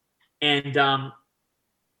 And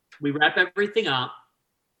we wrap everything up.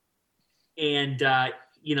 And,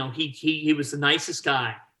 he was the nicest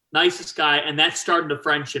guy. And that started a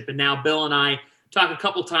friendship. And now Bill and I talk a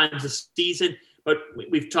couple times a season, but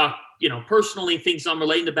we've talked, personally, things I'm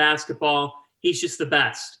relating to basketball. He's just the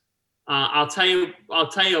best. I'll tell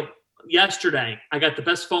you, yesterday, I got the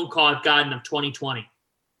best phone call I've gotten of 2020.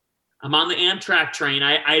 I'm on the Amtrak train.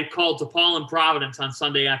 I had called DePaul and Providence on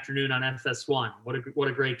Sunday afternoon on FS1. What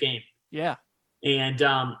a great game. Yeah. And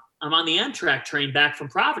I'm on the Amtrak train back from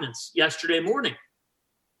Providence yesterday morning.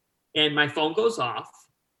 And my phone goes off,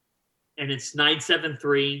 and it's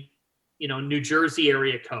 973, New Jersey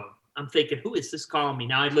area code. I'm thinking, who is this calling me?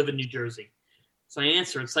 Now I live in New Jersey. So I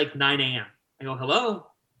answer. It's like 9 a.m. I go, hello?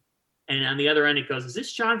 And on the other end, it goes, is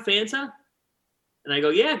this John Fanta? And I go,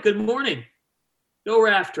 yeah, good morning. Bill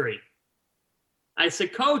Raftery. I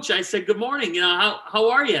said, Coach, good morning. How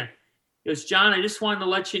are you? He goes, John, I just wanted to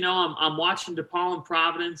let you know I'm watching DePaul and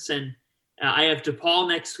Providence, and I have DePaul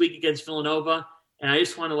next week against Villanova. And I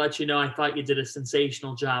just want to let you know I thought you did a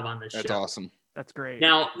sensational job on this show. That's awesome. That's great.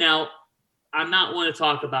 Now, I'm not one to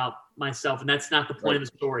talk about myself, and that's not the point of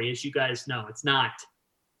the story, as you guys know. It's not.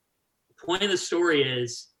 The point of the story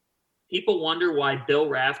is people wonder why Bill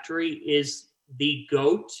Raftery is the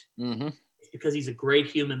GOAT. Mm-hmm. It's because he's a great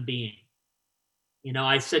human being.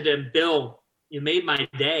 I said to him, Bill, you made my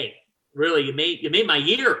day. Really, you made my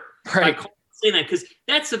year. Right. By saying that, because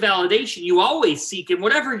that's the validation you always seek in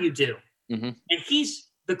whatever you do. Mm-hmm. And he's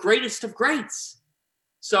the greatest of greats.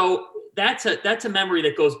 So that's a memory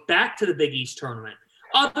that goes back to the Big East tournament.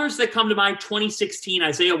 Others that come to mind, 2016,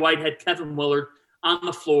 Isaiah Whitehead, Kevin Willard on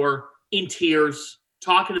the floor in tears,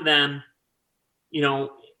 talking to them.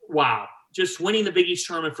 Wow. Just winning the Big East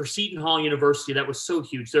tournament for Seton Hall University. That was so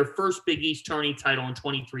huge. Their first Big East tourney title in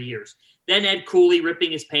 23 years. Then Ed Cooley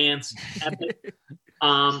ripping his pants.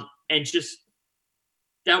 And just,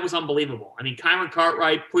 that was unbelievable. I mean, Kyron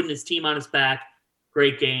Cartwright putting his team on his back.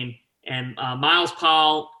 Great game. And Miles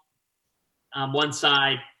Powell on one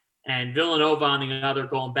side and Villanova on the other,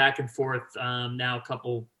 going back and forth now a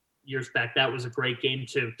couple years back. That was a great game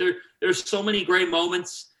too. There's so many great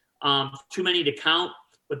moments, too many to count,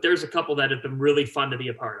 but there's a couple that have been really fun to be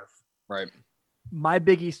a part of. Right. My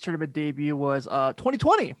Big East tournament debut was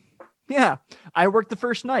 2020. Yeah, I worked the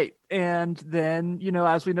first night, and then,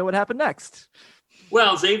 as we know what happened next.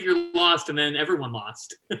 Well, Xavier lost, and then everyone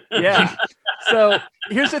lost. Yeah. So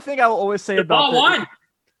here's the thing I will always say about one.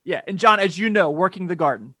 Yeah, and John, as you know, working the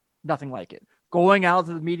Garden, nothing like it. Going out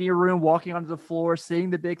to the media room, walking onto the floor, seeing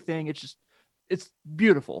the big thing, it's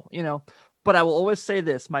beautiful, But I will always say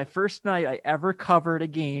this: my first night I ever covered a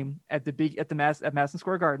game at Madison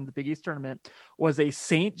Square Garden, the Big East tournament, was a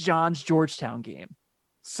St. John's Georgetown game.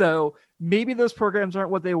 So maybe those programs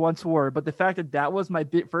aren't what they once were, but the fact that was my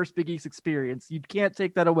first Big East experience, you can't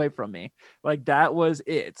take that away from me. Like, that was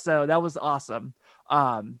it. So that was awesome.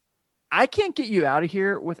 I can't get you out of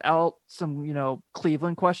here without some,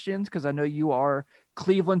 Cleveland questions, because I know you are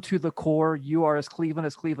Cleveland to the core. You are as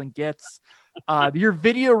Cleveland gets. Your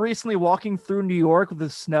video recently walking through New York with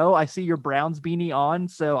the snow, I see your Browns beanie on,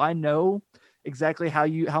 so I know exactly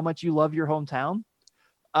how much you love your hometown.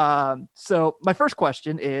 So my first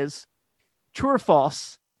question is, true or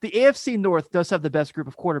false, the AFC North does have the best group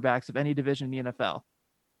of quarterbacks of any division in the NFL.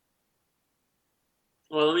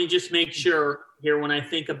 Well, let me just make sure here when I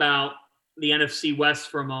think about the NFC West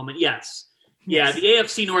for a moment. Yes. Yeah, the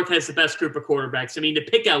AFC North has the best group of quarterbacks. I mean, to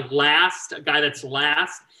pick a guy that's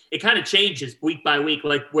last, it kind of changes week by week.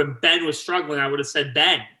 Like when Ben was struggling, I would have said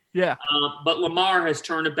Ben. Yeah. But Lamar has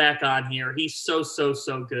turned it back on here. He's so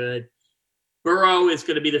good. Burrow is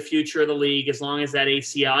going to be the future of the league as long as that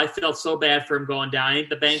ACL. I felt so bad for him going down. I think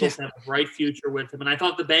the Bengals have a bright future with him. And I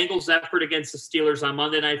thought the Bengals' effort against the Steelers on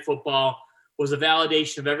Monday Night Football was a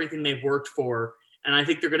validation of everything they've worked for. And I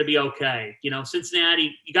think they're going to be okay. You know,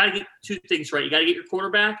 Cincinnati, you got to get two things right. You got to get your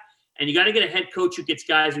quarterback, and you got to get a head coach who gets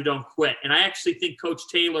guys who don't quit. And I actually think Coach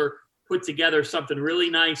Taylor put together something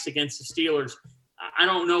really nice against the Steelers. I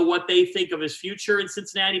don't know what they think of his future in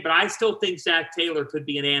Cincinnati, but I still think Zach Taylor could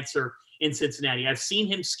be an answer in Cincinnati. I've seen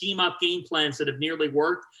him scheme up game plans that have nearly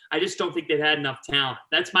worked. I just don't think they've had enough talent.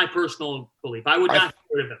 That's my personal belief. I would not get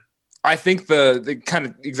rid of him. I think the kind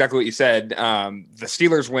of exactly what you said. The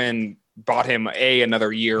Steelers win bought him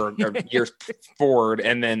another year or years forward,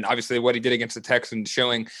 and then obviously what he did against the Texans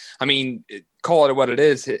showing. I mean, call it what it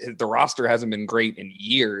is. The roster hasn't been great in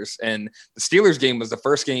years, and the Steelers game was the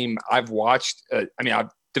first game I've watched. I'm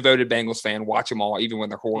devoted Bengals fan. Watch them all, even when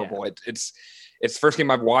they're horrible. Yeah. It's the first game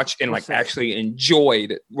I've watched and actually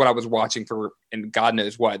enjoyed what I was watching for, and God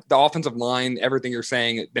knows what. The offensive line, everything you're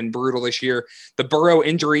saying, it's been brutal this year. The Burrow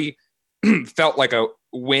injury felt like a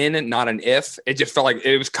win, not an if. It just felt like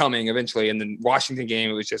it was coming eventually. And then Washington game,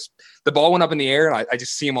 it was just the ball went up in the air, and I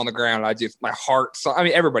just see him on the ground. My heart. So I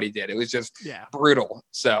mean, everybody did. It was just brutal.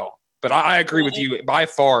 So, but I agree with you. By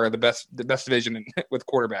far, the best division with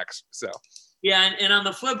quarterbacks. So yeah, and on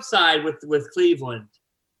the flip side with Cleveland,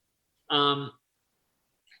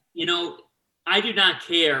 you know, I do not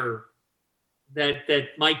care that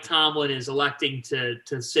Mike Tomlin is electing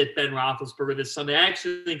to sit Ben Roethlisberger this Sunday. I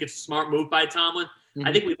actually think it's a smart move by Tomlin. Mm-hmm.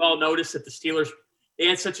 I think we've all noticed that the Steelers, they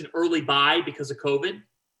had such an early bye because of COVID.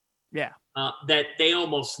 Yeah. That they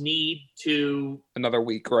almost need to – another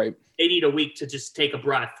week, right? They need a week to just take a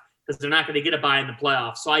breath because they're not going to get a bye in the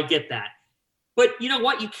playoffs. So I get that. But you know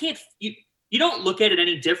what? You can't – you don't look at it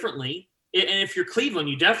any differently. And if you're Cleveland,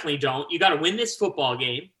 you definitely don't. You got to win this football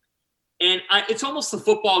game. And it's almost the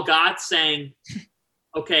football gods saying,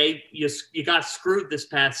 okay, you got screwed this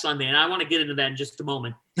past Sunday. And I want to get into that in just a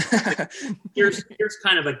moment. Here's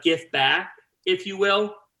kind of a gift back, if you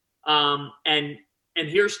will. And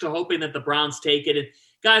here's to hoping that the Browns take it. And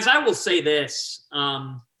guys, I will say this.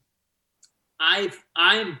 I've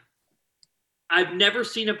never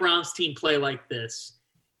seen a Browns team play like this.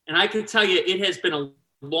 And I can tell you it has been a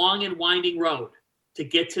long and winding road to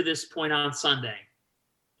get to this point on Sunday.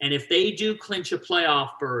 And if they do clinch a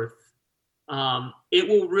playoff berth, it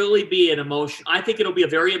will really be an emotion. I think it'll be a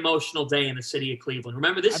very emotional day in the city of Cleveland.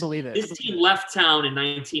 Remember, this team left town in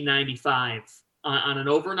 1995 on an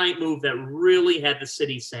overnight move that really had the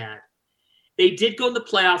city sad. They did go in the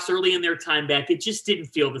playoffs early in their time back. It just didn't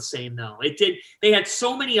feel the same, though. It did. They had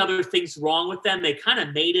so many other things wrong with them. They kind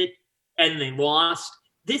of made it, and they lost.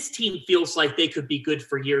 This team feels like they could be good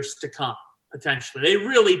for years to come, potentially. They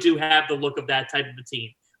really do have the look of that type of a team.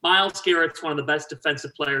 Myles Garrett's one of the best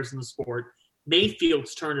defensive players in the sport.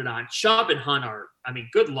 Mayfield's turned it on. Chubb and Hunt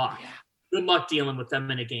good luck. Yeah. Good luck dealing with them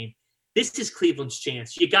in a game. This is Cleveland's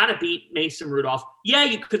chance. You got to beat Mason Rudolph. Yeah,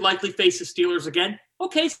 you could likely face the Steelers again.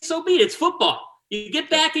 Okay, so be it. It's football. You get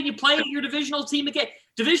back and you play your divisional team again.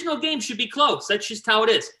 Divisional games should be close. That's just how it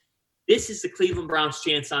is. This is the Cleveland Browns'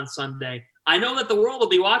 chance on Sunday. I know that the world will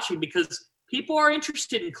be watching because people are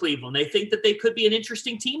interested in Cleveland. They think that they could be an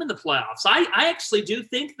interesting team in the playoffs. I actually do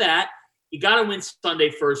think that you got to win Sunday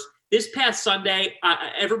first. This past Sunday,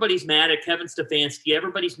 everybody's mad at Kevin Stefanski.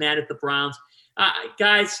 Everybody's mad at the Browns.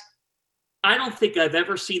 Guys, I don't think I've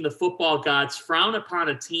ever seen the football gods frown upon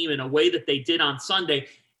a team in a way that they did on Sunday.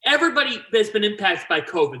 Everybody has been impacted by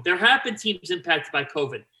COVID. There have been teams impacted by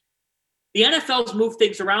COVID. The NFL's moved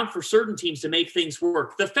things around for certain teams to make things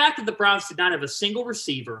work. The fact that the Browns did not have a single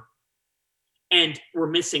receiver and we're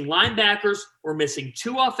missing linebackers, we're missing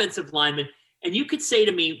 2 offensive linemen, and you could say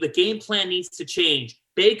to me the game plan needs to change.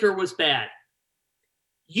 Baker was bad.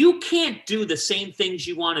 You can't do the same things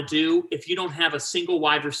you want to do if you don't have a single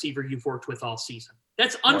wide receiver you've worked with all season.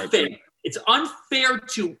 That's unfair. Right. It's unfair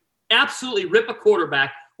to absolutely rip a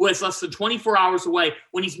quarterback who is less than 24 hours away.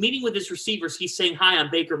 When he's meeting with his receivers, he's saying, "Hi, I'm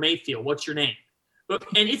Baker Mayfield. What's your name?"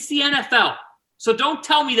 And it's the NFL. So don't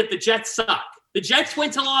tell me that the Jets suck. The Jets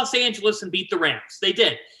went to Los Angeles and beat the Rams. They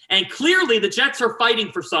did. And clearly the Jets are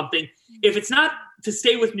fighting for something. If it's not to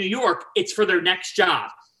stay with New York, it's for their next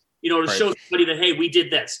job, to show somebody that, hey, we did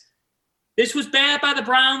this. This was bad by the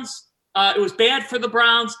Browns. It was bad for the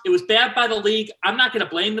Browns. It was bad by the league. I'm not going to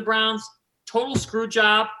blame the Browns. Total screw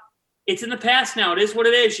job. It's in the past now. It is what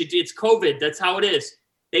it is. It's COVID. That's how it is.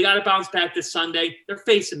 They got to bounce back this Sunday. They're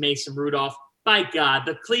facing Mason Rudolph. By God,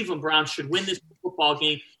 the Cleveland Browns should win this football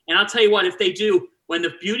game. And I'll tell you what, if they do, when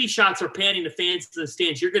the beauty shots are panning the fans to the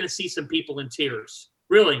stands, you're going to see some people in tears.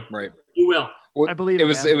 Really. Right. You will. Well, I believe it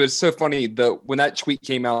was so funny when that tweet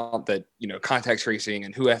came out that, contact tracing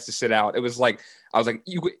and who has to sit out. It was like, I was like,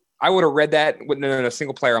 I would have read that with a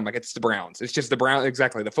single player. I'm like, it's the Browns. It's just the Browns.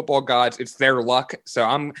 Exactly. The football gods. It's their luck. So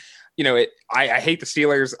I hate the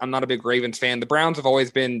Steelers. I'm not a big Ravens fan. The Browns have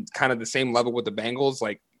always been kind of the same level with the Bengals.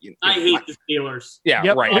 Like, I hate the Steelers. Yeah,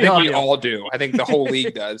 yep. right. I think we all do. I think the whole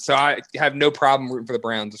league does. So I have no problem rooting for the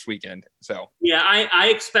Browns this weekend. So yeah, I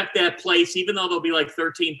expect that place, even though there'll be like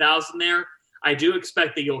 13,000 there. I do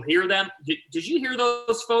expect that you'll hear them. Did you hear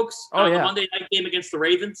those folks on the Monday night game against the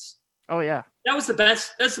Ravens? Oh yeah, that was the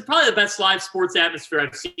best. That's probably the best live sports atmosphere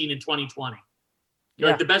I've seen in 2020. Yeah.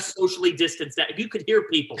 Like the best socially distanced. That you could hear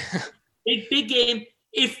people. Big game.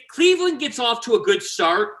 If Cleveland gets off to a good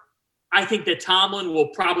start, I think that Tomlin will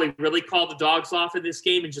probably really call the dogs off in this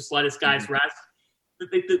game and just let his guys rest.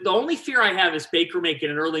 The only fear I have is Baker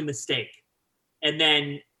making an early mistake, and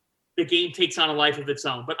then the game takes on a life of its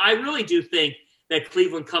own. But I really do think that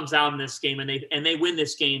Cleveland comes out in this game and they win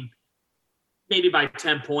this game maybe by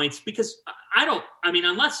 10 points, because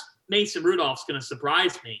unless Mason Rudolph's going to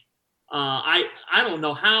surprise me, I don't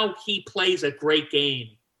know how he plays a great game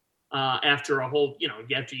after a whole,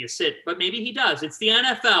 after you sit, but maybe he does. It's the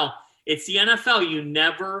NFL. It's the NFL. You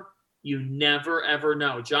never, ever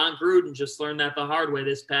know. John Gruden just learned that the hard way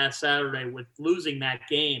this past Saturday with losing that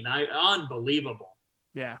game. Unbelievable.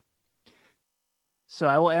 Yeah. So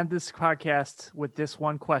I will end this podcast with this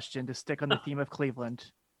one question to stick on the theme of Cleveland.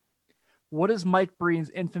 What does Mike Breen's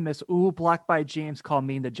infamous blocked by James call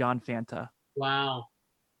mean to John Fanta? Wow.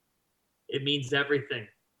 It means everything.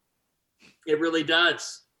 It really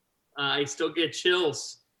does. I still get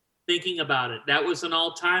chills thinking about it. That was an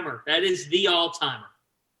all-timer. That is the all-timer.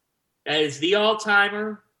 That is the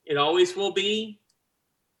all-timer. It always will be.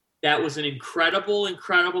 That was an incredible,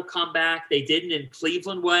 incredible comeback. They did it in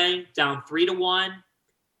Cleveland way, down 3-1.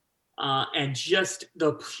 And just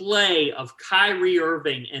the play of Kyrie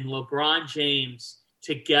Irving and LeBron James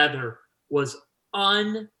together was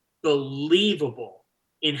unbelievable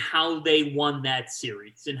in how they won that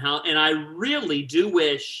series. And I really do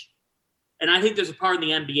wish, and I think there's a part in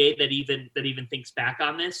the NBA that even thinks back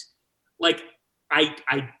on this. Like,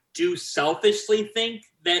 I do selfishly think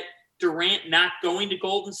that Durant not going to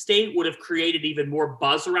Golden State would have created even more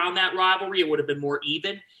buzz around that rivalry. It would have been more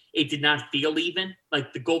even. It did not feel even.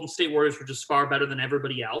 Like, the Golden State Warriors were just far better than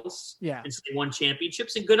everybody else. Yeah. And so they won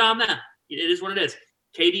championships, and good on them. It is what it is.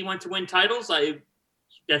 KD went to win titles.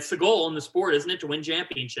 That's the goal in the sport, isn't it? To win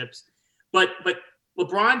championships. But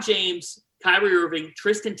LeBron James, Kyrie Irving,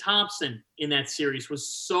 Tristan Thompson in that series was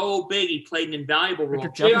so big. He played an invaluable role.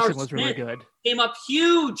 Jefferson was really good. Came up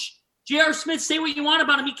huge. J.R. Smith, say what you want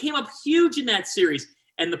about him. He came up huge in that series.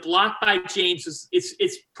 And the block by James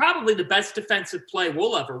it's probably the best defensive play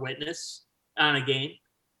we'll ever witness on a game.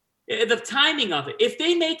 The timing of it. If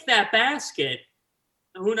they make that basket,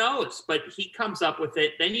 who knows? But he comes up with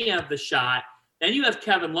it. Then you have the shot. Then you have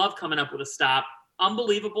Kevin Love coming up with a stop.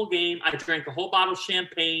 Unbelievable game. I drank a whole bottle of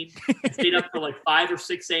champagne. Stayed up till like 5 or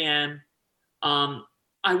 6 a.m.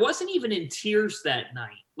 I wasn't even in tears that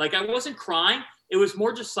night. Like, I wasn't crying. It was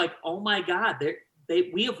more just like, oh my God,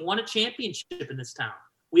 we have won a championship in this town.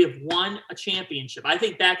 We have won a championship. I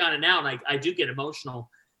think back on it now, and I do get emotional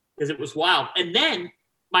because it was wild. And then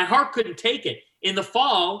my heart couldn't take it. In the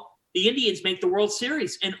fall, the Indians make the World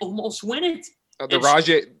Series and almost win it. The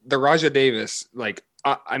Raja Davis, like,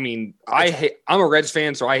 I'm a Reds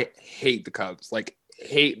fan, so I hate the Cubs. Like,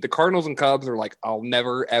 hate the Cardinals and Cubs are like, I'll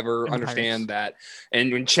never ever understand that.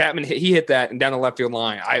 And when Chapman he hit that and down the left field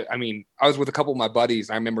line, I was with a couple of my buddies.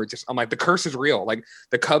 I remember I'm like, the curse is real. Like,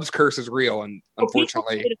 the Cubs curse is real. And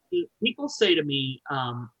unfortunately, people say to me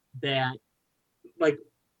that, like,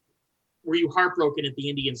 were you heartbroken at the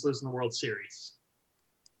Indians losing the World Series?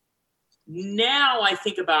 Now I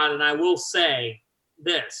think about it, and I will say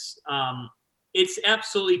this: it's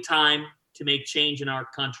absolutely time to make change in our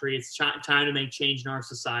country. It's time to make change in our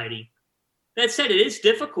society. That said, it is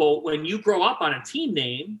difficult when you grow up on a team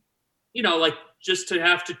name, like, just to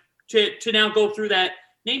have to now go through that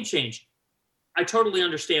name change. I totally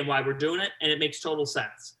understand why we're doing it, and it makes total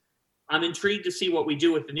sense. I'm intrigued to see what we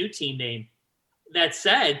do with the new team name. That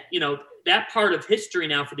said, that part of history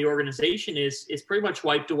now for the organization is pretty much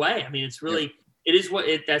wiped away. I mean, it's really It is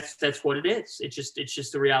that's what it is. It's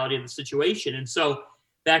just the reality of the situation. And so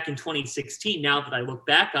back in 2016, now that I look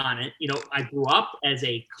back on it, I grew up as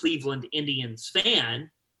a Cleveland Indians fan.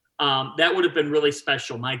 That would have been really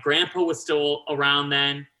special. My grandpa was still around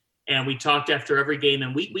then, and we talked after every game,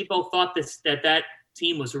 and we both thought that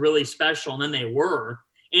team was really special, and then they were.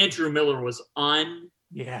 Andrew Miller was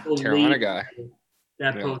Carolina guy.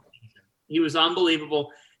 That postseason. He was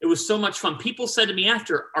unbelievable. It was so much fun. People said to me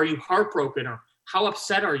after, "Are you heartbroken?" or "How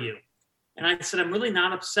upset are you?" And I said, "I'm really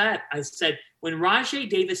not upset." I said, when Rajai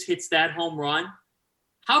Davis hits that home run,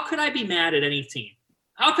 how could I be mad at any team?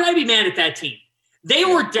 How could I be mad at that team? They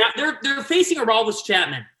were down. They're facing Aroldis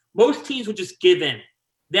Chapman. Most teams would just give in.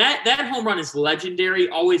 That home run is legendary.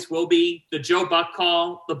 Always will be. The Joe Buck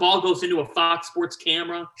call. The ball goes into a Fox Sports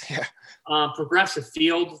camera. Yeah. Progressive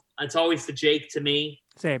Field. It's always the Jake to me.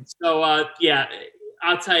 Same. So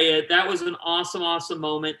I'll tell you, that was an awesome, awesome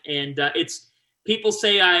moment. And people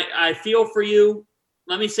say I feel for you.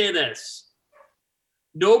 Let me say this.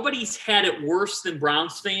 Nobody's had it worse than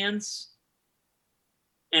Browns fans.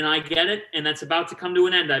 And I get it. And that's about to come to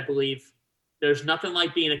an end, I believe. There's nothing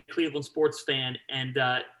like being a Cleveland sports fan. And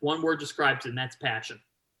one word describes it, and that's passion.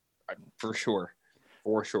 For sure.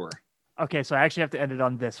 Okay, so I actually have to end it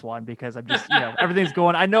on this one because I'm just, everything's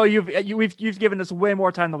going. I know you've given us way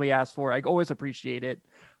more time than we asked for. I always appreciate it.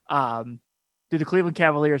 Do the Cleveland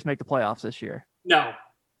Cavaliers make the playoffs this year? No.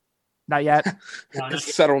 Not yet? No, not yet.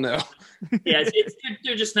 Settle no. Yeah,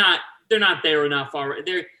 they're just not. They're not there enough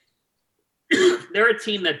already. They're a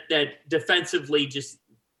team that defensively just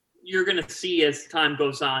you're going to see as time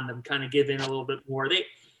goes on them kind of give in a little bit more.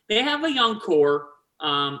 They have a young core.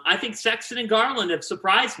 I think Sexton and Garland have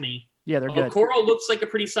surprised me. Yeah, they're good. Okoro looks like a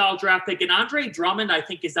pretty solid draft pick, and Andre Drummond I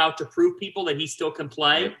think is out to prove people that he still can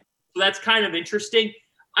play. So that's kind of interesting.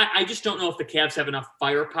 I just don't know if the Cavs have enough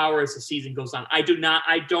firepower as the season goes on. I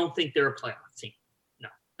don't think they're a playoff team. No,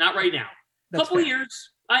 not right now. A couple of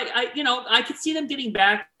years, I could see them getting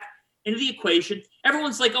back into the equation.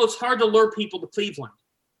 Everyone's like, "Oh, it's hard to lure people to Cleveland."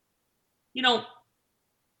 Not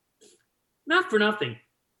for nothing.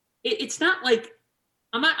 It's not like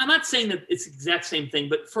I'm not saying that it's the exact same thing,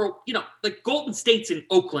 but for like Golden State's in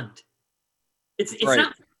Oakland. It's right.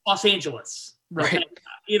 not Los Angeles, right? Okay?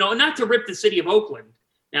 And not to rip the city of Oakland.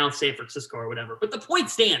 Now it's San Francisco or whatever. But the point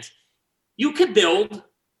stands. You can build.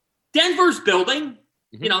 Denver's building.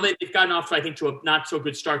 Mm-hmm. They've gotten off, I think, to a not so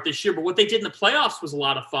good start this year. But what they did in the playoffs was a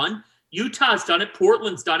lot of fun. Utah's done it.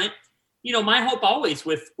 Portland's done it. My hope always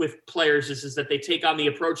with players is that they take on the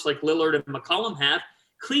approach like Lillard and McCollum have.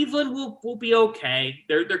 Cleveland will be okay.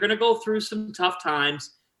 They're going to go through some tough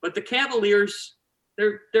times. But the Cavaliers,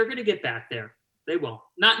 they're going to get back there. They will.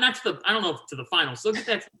 Not to I don't know if to the finals. They'll get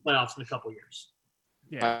back to the playoffs in a couple of years.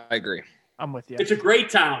 Yeah, I agree. I'm with you. It's a great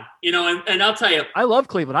town, and I'll tell you. I love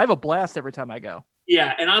Cleveland. I have a blast every time I go.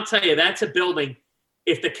 Yeah, and I'll tell you, that's a building.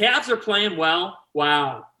 If the Cavs are playing well,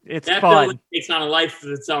 wow. It's that fun. building takes on a life of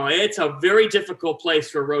its own. It's a very difficult place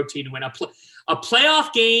for a road team to win. A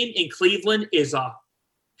playoff game in Cleveland is a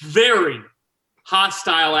very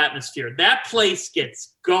hostile atmosphere. That place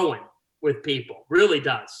gets going with people. Really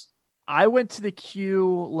does. I went to the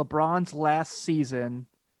Q LeBron's last season.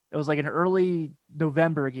 It was like an early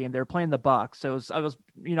November game. They were playing the Bucks. So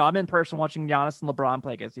I'm in person watching Giannis and LeBron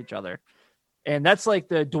play against each other. And that's like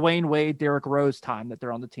the Dwayne Wade, Derrick Rose time that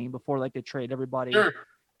they're on the team before like they trade everybody. Sure.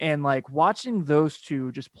 And like watching those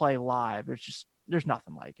two just play live, there's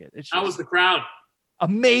nothing like it. How was the crowd?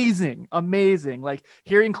 Amazing. Like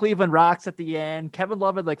hearing Cleveland rocks at the end. Kevin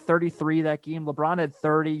Love had like 33 that game. LeBron had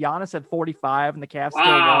 30. Giannis had 45, and the Cavs still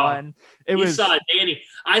won. Saw it, Danny.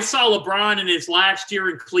 I saw LeBron in his last year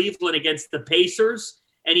in Cleveland against the Pacers,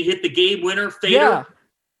 and he hit the game winner fader. Yeah.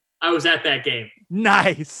 I was at that game.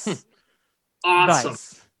 Nice. Awesome.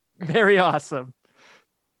 Nice. Very awesome.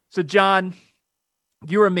 So, John,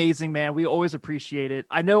 you're amazing, man. We always appreciate it.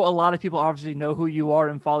 I know a lot of people obviously know who you are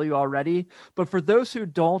and follow you already, but for those who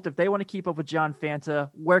don't, if they want to keep up with John Fanta,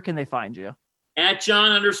 where can they find you? At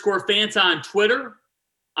John_Fanta on Twitter,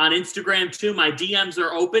 on Instagram too. My DMs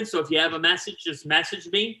are open, so if you have a message, just message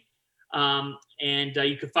me. And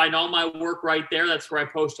you can find all my work right there. That's where I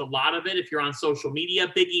post a lot of it. If you're on social media,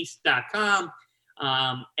 BigEast.com,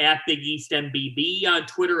 at BigEastMBB on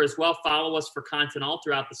Twitter as well. Follow us for content all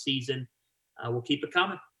throughout the season. We'll keep it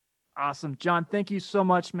coming. Awesome. John, thank you so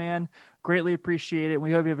much, man. Greatly appreciate it.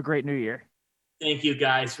 We hope you have a great new year. Thank you,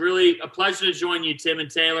 guys. Really a pleasure to join you, Tim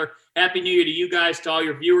and Taylor. Happy New Year to you guys, to all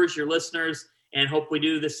your viewers, your listeners, and hope we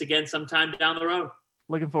do this again sometime down the road.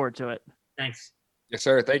 Looking forward to it. Thanks. Yes,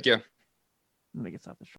 sir. Thank you. Let me get stop this.